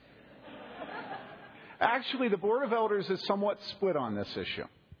 Actually, the Board of Elders is somewhat split on this issue.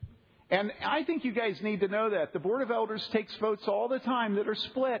 And I think you guys need to know that. The Board of Elders takes votes all the time that are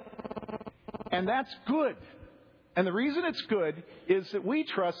split. And that's good. And the reason it's good is that we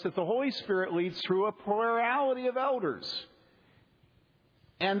trust that the Holy Spirit leads through a plurality of elders.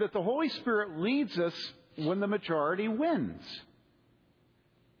 And that the Holy Spirit leads us when the majority wins.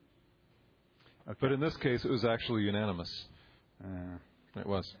 Okay. But in this case, it was actually unanimous. It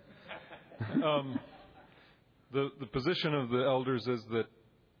was. The position of the elders is that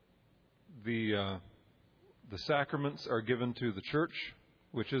the sacraments are given to the church,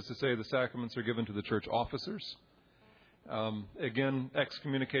 which is to say the sacraments are given to the church officers. Again,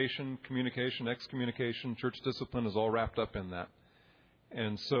 excommunication, communication, excommunication, church discipline is all wrapped up in that.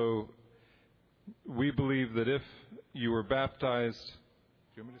 And so we believe that if you were baptized... Do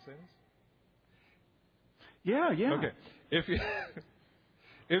you want me to say this? Yeah. Okay.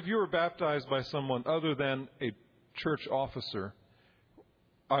 If you were baptized by someone other than a church officer,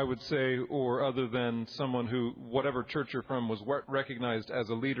 I would say, or other than someone who, whatever church you're from, was recognized as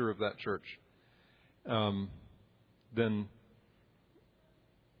a leader of that church, then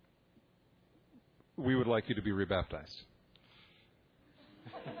we would like you to be rebaptized.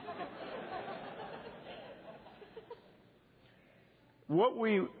 What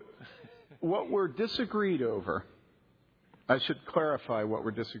we're disagreed over, I should clarify what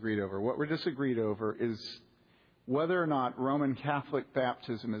we're disagreed over. What we're disagreed over is whether or not Roman Catholic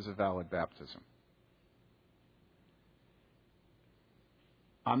baptism is a valid baptism.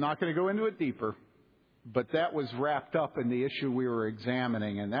 I'm not going to go into it deeper, But that was wrapped up in the issue we were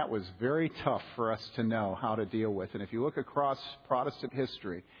examining, and that was very tough for us to know how to deal with. And if you look across Protestant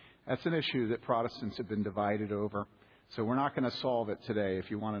history, that's an issue that Protestants have been divided over. So we're not going to solve it today if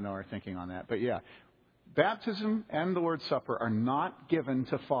you want to know our thinking on that. But yeah, baptism and the Lord's Supper are not given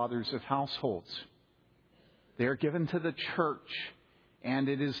to fathers of households. They are given to the church. And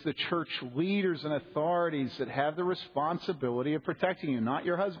it is the church leaders and authorities that have the responsibility of protecting you, not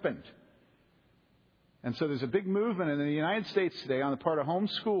your husband. And so there's a big movement in the United States today on the part of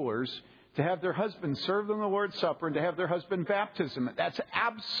homeschoolers to have their husband serve them the Lord's Supper and to have their husband baptism. That's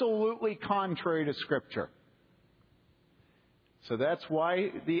absolutely contrary to Scripture. So that's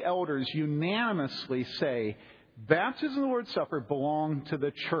why the elders unanimously say baptism and the Lord's Supper belong to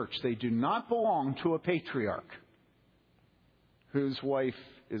the church. They do not belong to a patriarch whose wife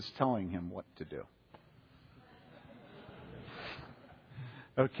is telling him what to do.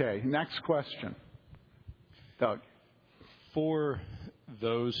 Okay, next question. Doug. For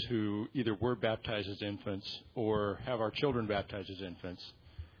those who either were baptized as infants or have our children baptized as infants,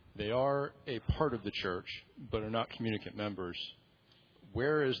 they are a part of the church but are not communicant members.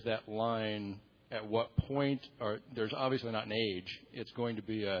 Where is that line? At what point? There's obviously not an age. It's going to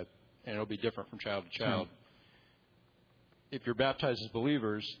be and it'll be different from child to child. If you're baptized as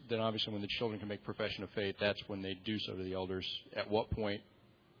believers, then obviously when the children can make profession of faith, that's when they do so to the elders. At what point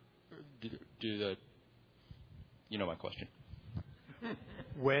you know my question.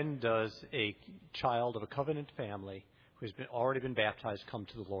 When does a child of a covenant family who has already been baptized come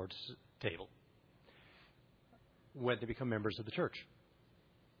to the Lord's table? When they become members of the church.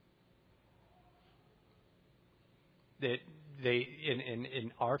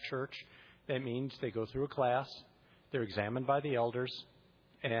 In our church, that means they go through a class, they're examined by the elders,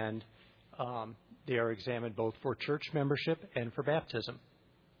 and they are examined both for church membership and for baptism.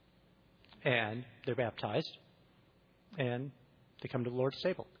 And they're baptized, and they come to the Lord's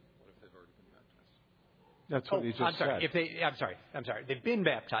table. What if they've already been baptized? That's what he just said. I'm sorry. They've been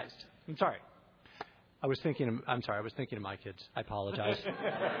baptized. I'm sorry. I was thinking of my kids. I apologize.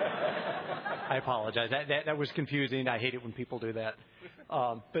 That was confusing. I hate it when people do that.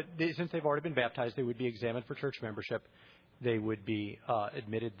 But since they've already been baptized, they would be examined for church membership. They would be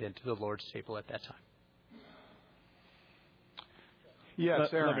admitted then to the Lord's table at that time. Yes,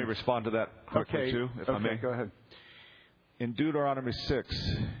 Aaron. Let me respond to that quickly, too, if I may. Go ahead. In Deuteronomy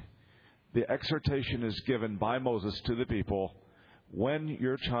 6, the exhortation is given by Moses to the people, when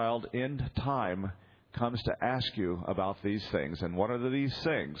your child in time comes to ask you about these things. And what are these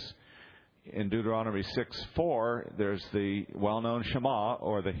things? In Deuteronomy 6:4, there's the well-known Shema,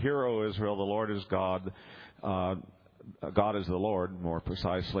 or the Hear, O Israel, the Lord is God. God is the Lord, more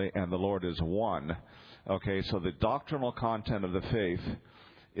precisely, and the Lord is one. Okay, so the doctrinal content of the faith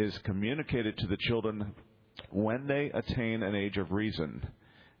is communicated to the children when they attain an age of reason.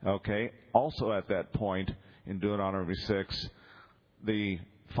 Okay, also at that point in Deuteronomy 6, the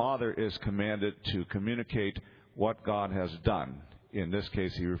father is commanded to communicate what God has done. In this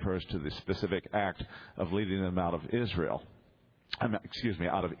case, he refers to the specific act of leading them out of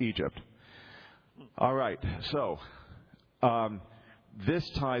out of Egypt. All right, so this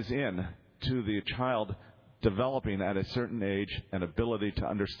ties in to the child developing at a certain age an ability to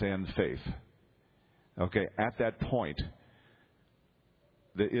understand faith. Okay, at that point,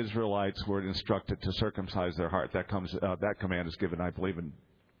 the Israelites were instructed to circumcise their heart. That command is given, I believe, in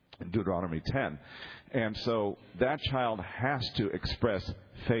Deuteronomy 10. And so that child has to express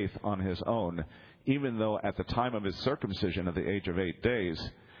faith on his own, even though at the time of his circumcision at the age of 8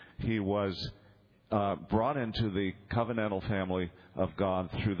 days, he was brought into the covenantal family of God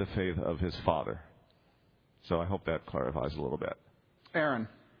through the faith of his father. So I hope that clarifies a little bit. Aaron.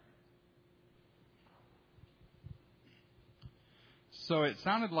 So it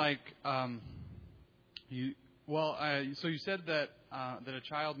sounded like you said that a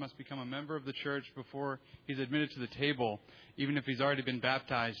child must become a member of the church before he's admitted to the table, even if he's already been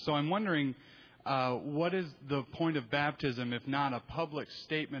baptized. So I'm wondering, what is the point of baptism if not a public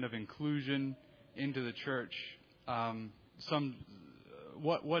statement of inclusion into the church?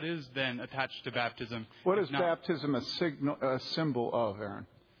 What is then attached to baptism? What is baptism a symbol of, Aaron?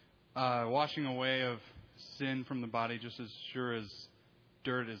 Washing away of sin from the body, just as sure as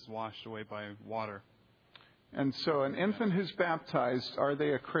dirt is washed away by water. And so an infant who's baptized, are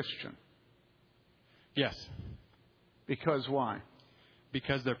they a Christian? Yes. Because why?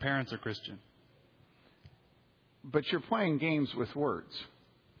 Because their parents are Christian. But you're playing games with words.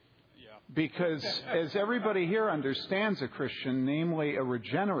 Yeah. Because as everybody here understands a Christian, namely a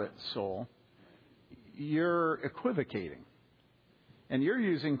regenerate soul, you're equivocating. And you're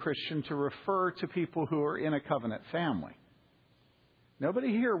using Christian to refer to people who are in a covenant family. Nobody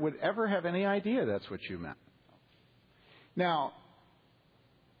here would ever have any idea that's what you meant. Now,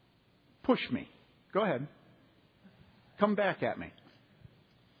 push me. Go ahead. Come back at me.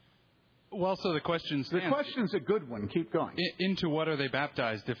 Well, so the question stands. The question's a good one. Keep going. Into what are they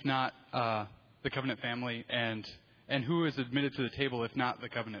baptized, if not the covenant family, and who is admitted to the table, if not the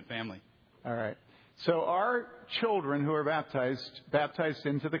covenant family? All right. So our children who are baptized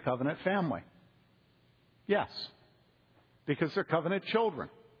into the covenant family? Yes. Because they're covenant children.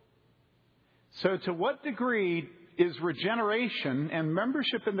 So to what degree is regeneration and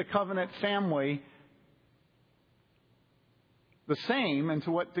membership in the covenant family the same, and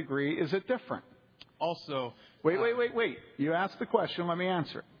to what degree is it different? Also... Wait. You asked the question. Let me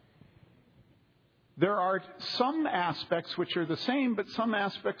answer it. There are some aspects which are the same, but some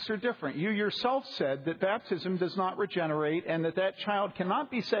aspects are different. You yourself said that baptism does not regenerate and that child cannot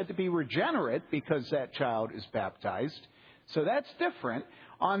be said to be regenerate because that child is baptized. So that's different.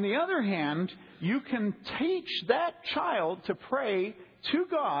 On the other hand, you can teach that child to pray to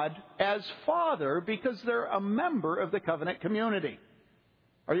God as Father because they're a member of the covenant community.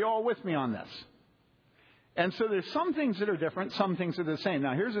 Are you all with me on this? And so there's some things that are different, some things are the same.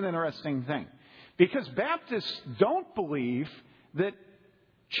 Now, here's an interesting thing. Because Baptists don't believe that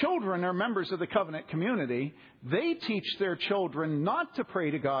children are members of the covenant community, they teach their children not to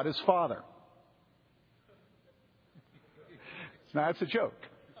pray to God as Father. Now, that's a joke.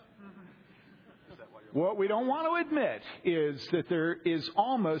 What we don't want to admit is that there is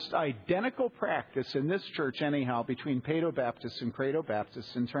almost identical practice in this church anyhow between Paedo-Baptists and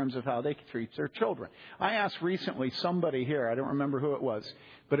Credo-Baptists in terms of how they treat their children. I asked recently somebody here, I don't remember who it was,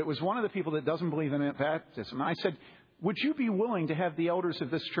 but it was one of the people that doesn't believe in baptism. I said, would you be willing to have the elders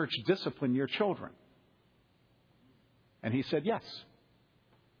of this church discipline your children? And he said, yes.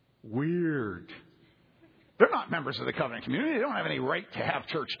 Weird. They're not members of the covenant community. They don't have any right to have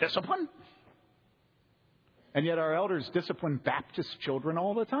church discipline. And yet our elders discipline Baptist children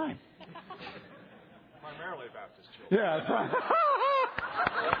all the time. Primarily Baptist children. Yeah.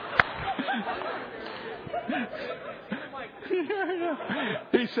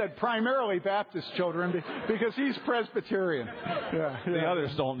 He said primarily Baptist children because he's Presbyterian. The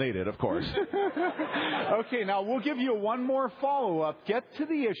others don't need it, of course. Okay, now we'll give you one more follow-up. Get to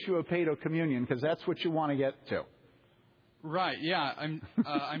the issue of Paedo communion because that's what you want to get to. Right, yeah.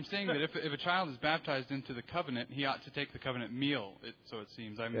 I'm saying that if a child is baptized into the covenant, he ought to take the covenant meal, so it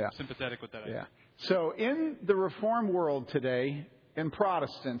seems. I'm sympathetic with that idea. So in the Reformed world today, in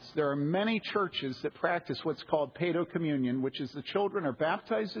Protestants, there are many churches that practice what's called Paedo communion, which is the children are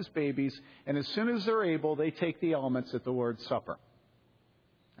baptized as babies, and as soon as they're able, they take the elements at the Lord's Supper.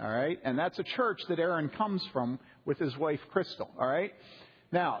 All right? And that's a church that Aaron comes from with his wife, Crystal. All right?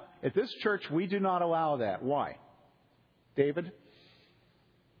 Now, at this church, we do not allow that. Why? David?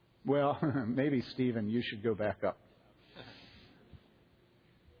 Well, maybe Stephen, you should go back up.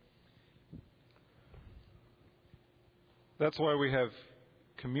 That's why we have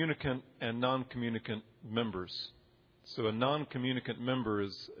communicant and non-communicant members. So a non-communicant member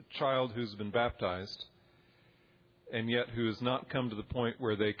is a child who's been baptized and yet who has not come to the point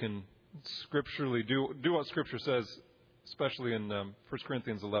where they can scripturally do what Scripture says, especially in 1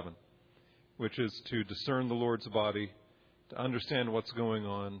 Corinthians 11, which is to discern the Lord's body, to understand what's going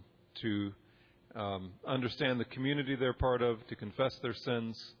on, to understand the community they're part of, to confess their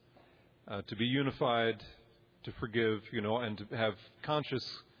sins, to be unified, to forgive, and to have conscious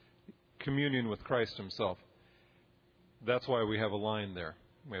communion with Christ himself. That's why we have a line there.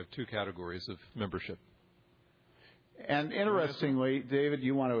 We have two categories of membership. And interestingly, David,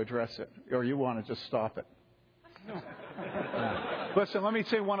 you want to address it, or you want to just stop it? No. Listen, let me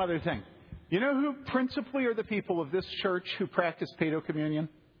say one other thing. You know who principally are the people of this church who practice Paedo communion?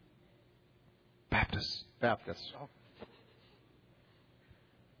 Baptists.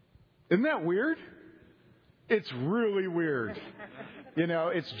 Isn't that weird? It's really weird.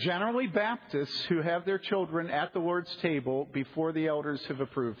 It's generally Baptists who have their children at the Lord's table before the elders have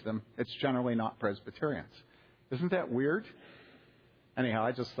approved them. It's generally not Presbyterians. Isn't that weird? Anyhow,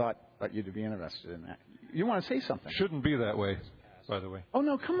 I just thought you'd be interested in that. You want to say something? Shouldn't be that way, by the way. Oh,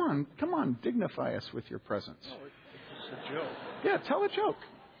 no, come on. Dignify us with your presence. Oh, it's a joke. Yeah, tell a joke.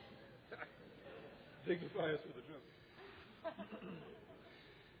 Dignify us with a joke.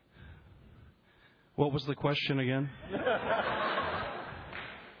 What was the question again?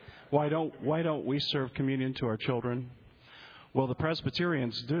 Why don't we serve communion to our children? Well, the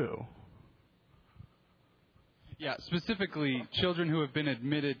Presbyterians do. Yeah, specifically children who have been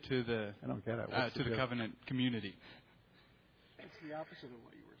admitted to the I don't get it. to the covenant community. the opposite of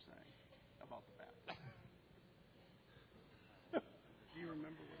what you were saying about the Baptist. Do you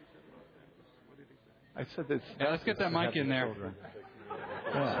remember what he said about Baptists? What did he say? I said this. Yeah, let's get that mic in there.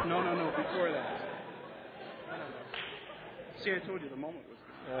 Yeah. No, before that. No. See, I told you the moment was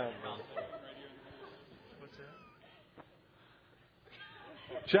good. What's that?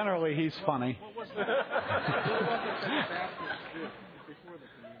 Generally, he's funny. What was that Baptists did before the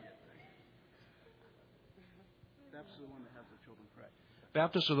communion thing? Baptists are the one that have their children pray.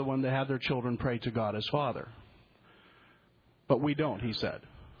 Baptists are the one that have their children pray to God as Father. But we don't, he said.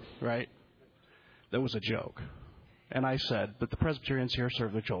 Right? That was a joke. And I said, but the Presbyterians here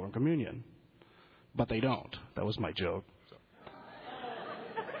serve their children communion. But they don't. That was my joke.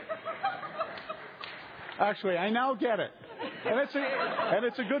 Actually, I now get it. And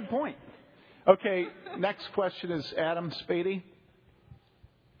it's a good point. Okay, next question is Adam Spady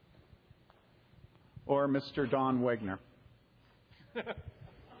or Mr. Don Wegner.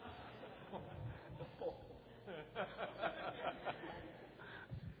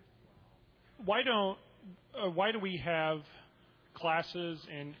 Why do we have classes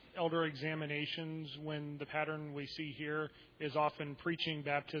and elder examinations when the pattern we see here is often preaching,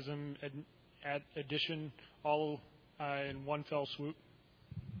 baptism, addition, all in one fell swoop?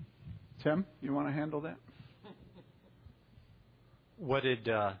 Tim, you want to handle that? What did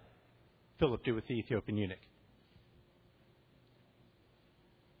Philip do with the Ethiopian eunuch?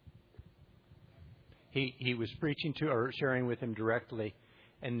 He was preaching to or sharing with him directly,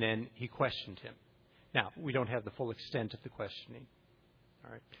 and then he questioned him. Now, we don't have the full extent of the questioning.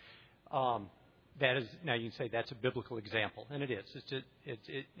 All right. That is, now you can say that's a biblical example, and it is.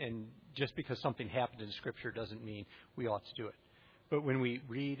 And just because something happened in Scripture doesn't mean we ought to do it. But when we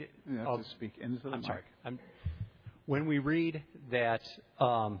read, you have to speak into the mic. Sorry. When we read that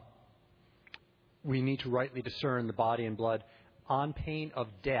we need to rightly discern the body and blood on pain of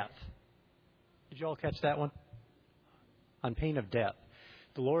death. Did you all catch that one? On pain of death.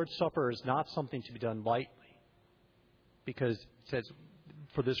 The Lord's Supper is not something to be done lightly, because it says,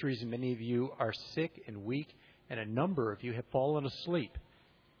 for this reason, many of you are sick and weak, and a number of you have fallen asleep.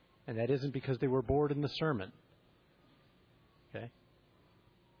 And that isn't because they were bored in the sermon. Okay?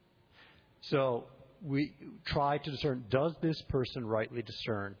 So we try to discern, does this person rightly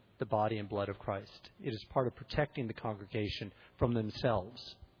discern the body and blood of Christ? It is part of protecting the congregation from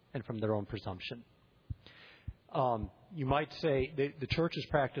themselves and from their own presumption. You might say the church has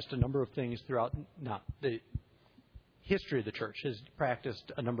practiced a number of things throughout, not the history of the church has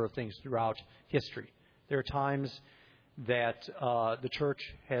practiced a number of things throughout history. There are times that the church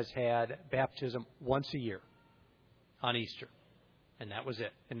has had baptism once a year on Easter, and that was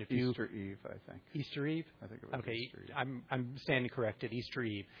it. And if Easter Eve, I think. Easter Eve? I think it was okay, Easter Eve. I'm standing corrected, Easter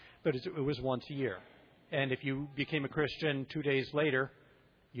Eve. But it was once a year. And if you became a Christian 2 days later,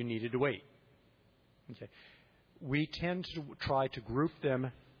 you needed to wait. Okay. We tend to try to group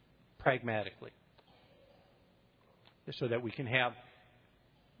them pragmatically so that we can have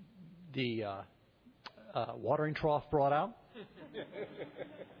the watering trough brought out.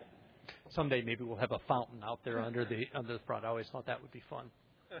 Someday maybe we'll have a fountain out there under the front. I always thought that would be fun.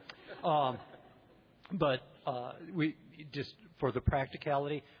 But we just, for the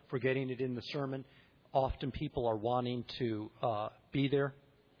practicality, for getting it in the sermon, often people are wanting to be there.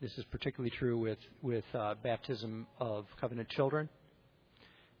 This is particularly true with baptism of covenant children.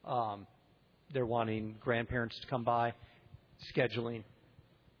 They're wanting grandparents to come by, scheduling,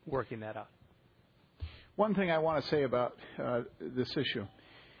 working that out. One thing I want to say about this issue.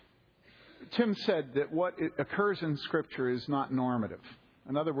 Tim said that what occurs in Scripture is not normative.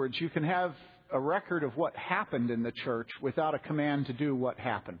 In other words, you can have a record of what happened in the church without a command to do what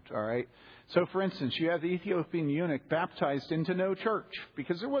happened, all right? So, for instance, you have the Ethiopian eunuch baptized into no church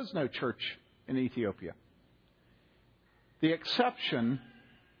because there was no church in Ethiopia. The exception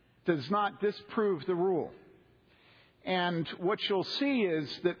does not disprove the rule. And what you'll see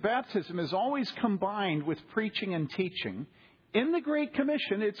is that baptism is always combined with preaching and teaching. In the Great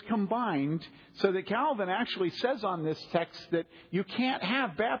Commission, it's combined so that Calvin actually says on this text that you can't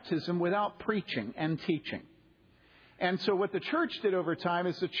have baptism without preaching and teaching. And so what the church did over time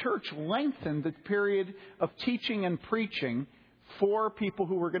is the church lengthened the period of teaching and preaching for people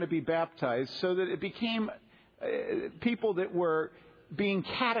who were going to be baptized so that it became people that were being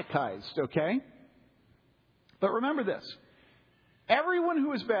catechized, okay? But remember this. Everyone who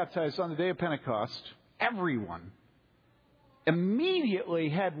was baptized on the day of Pentecost, everyone, immediately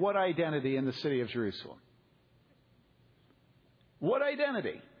had what identity in the city of Jerusalem? What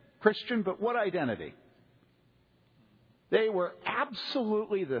identity? Christian, but what identity? They were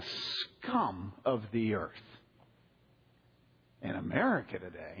absolutely the scum of the earth. In America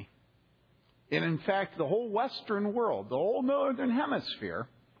today, and in fact the whole Western world, the whole Northern Hemisphere,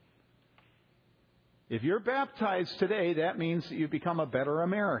 if you're baptized today, that means that you become a better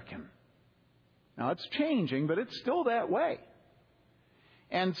American. Now, it's changing, but it's still that way.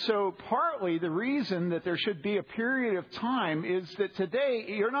 And so partly the reason that there should be a period of time is that today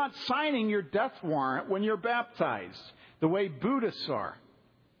you're not signing your death warrant when you're baptized, the way Buddhists are,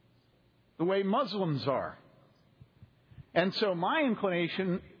 the way Muslims are. And so my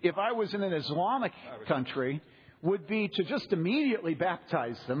inclination, if I was in an Islamic country, would be to just immediately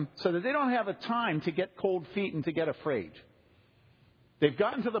baptize them so that they don't have a time to get cold feet and to get afraid. They've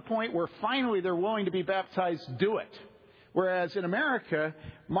gotten to the point where finally they're willing to be baptized, do it. Whereas in America,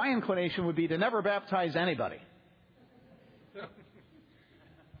 my inclination would be to never baptize anybody.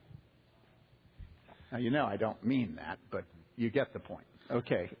 Now, you know I don't mean that, but you get the point.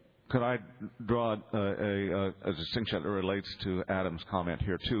 Okay. Could I draw a distinction that relates to Adam's comment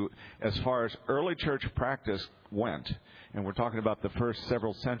here, too? As far as early church practice went, and we're talking about the first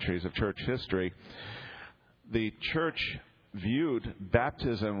several centuries of church history, the church viewed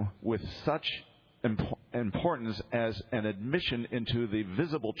baptism with such importance as an admission into the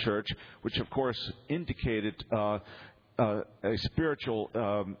visible church, which, of course, indicated a spiritual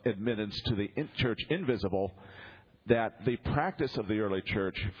admittance to the church invisible, that the practice of the early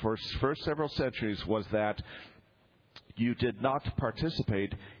church for first several centuries was that you did not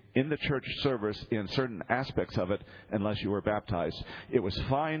participate in the church service in certain aspects of it unless you were baptized. It was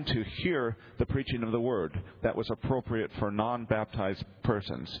fine to hear the preaching of the word. That was appropriate for non-baptized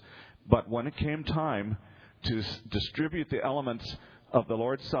persons. But when it came time to distribute the elements of the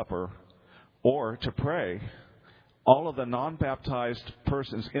Lord's Supper or to pray, all of the non-baptized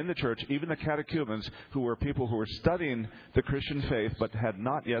persons in the church, even the catechumens, who were people who were studying the Christian faith but had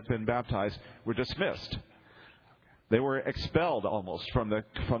not yet been baptized, were dismissed. They were expelled almost from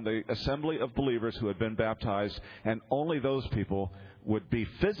the assembly of believers who had been baptized, and only those people would be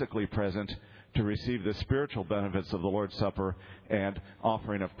physically present to receive the spiritual benefits of the Lord's Supper and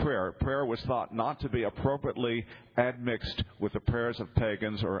offering of prayer. Prayer was thought not to be appropriately admixed with the prayers of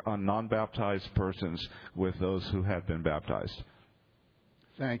pagans or non-baptized persons with those who had been baptized.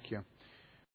 Thank you.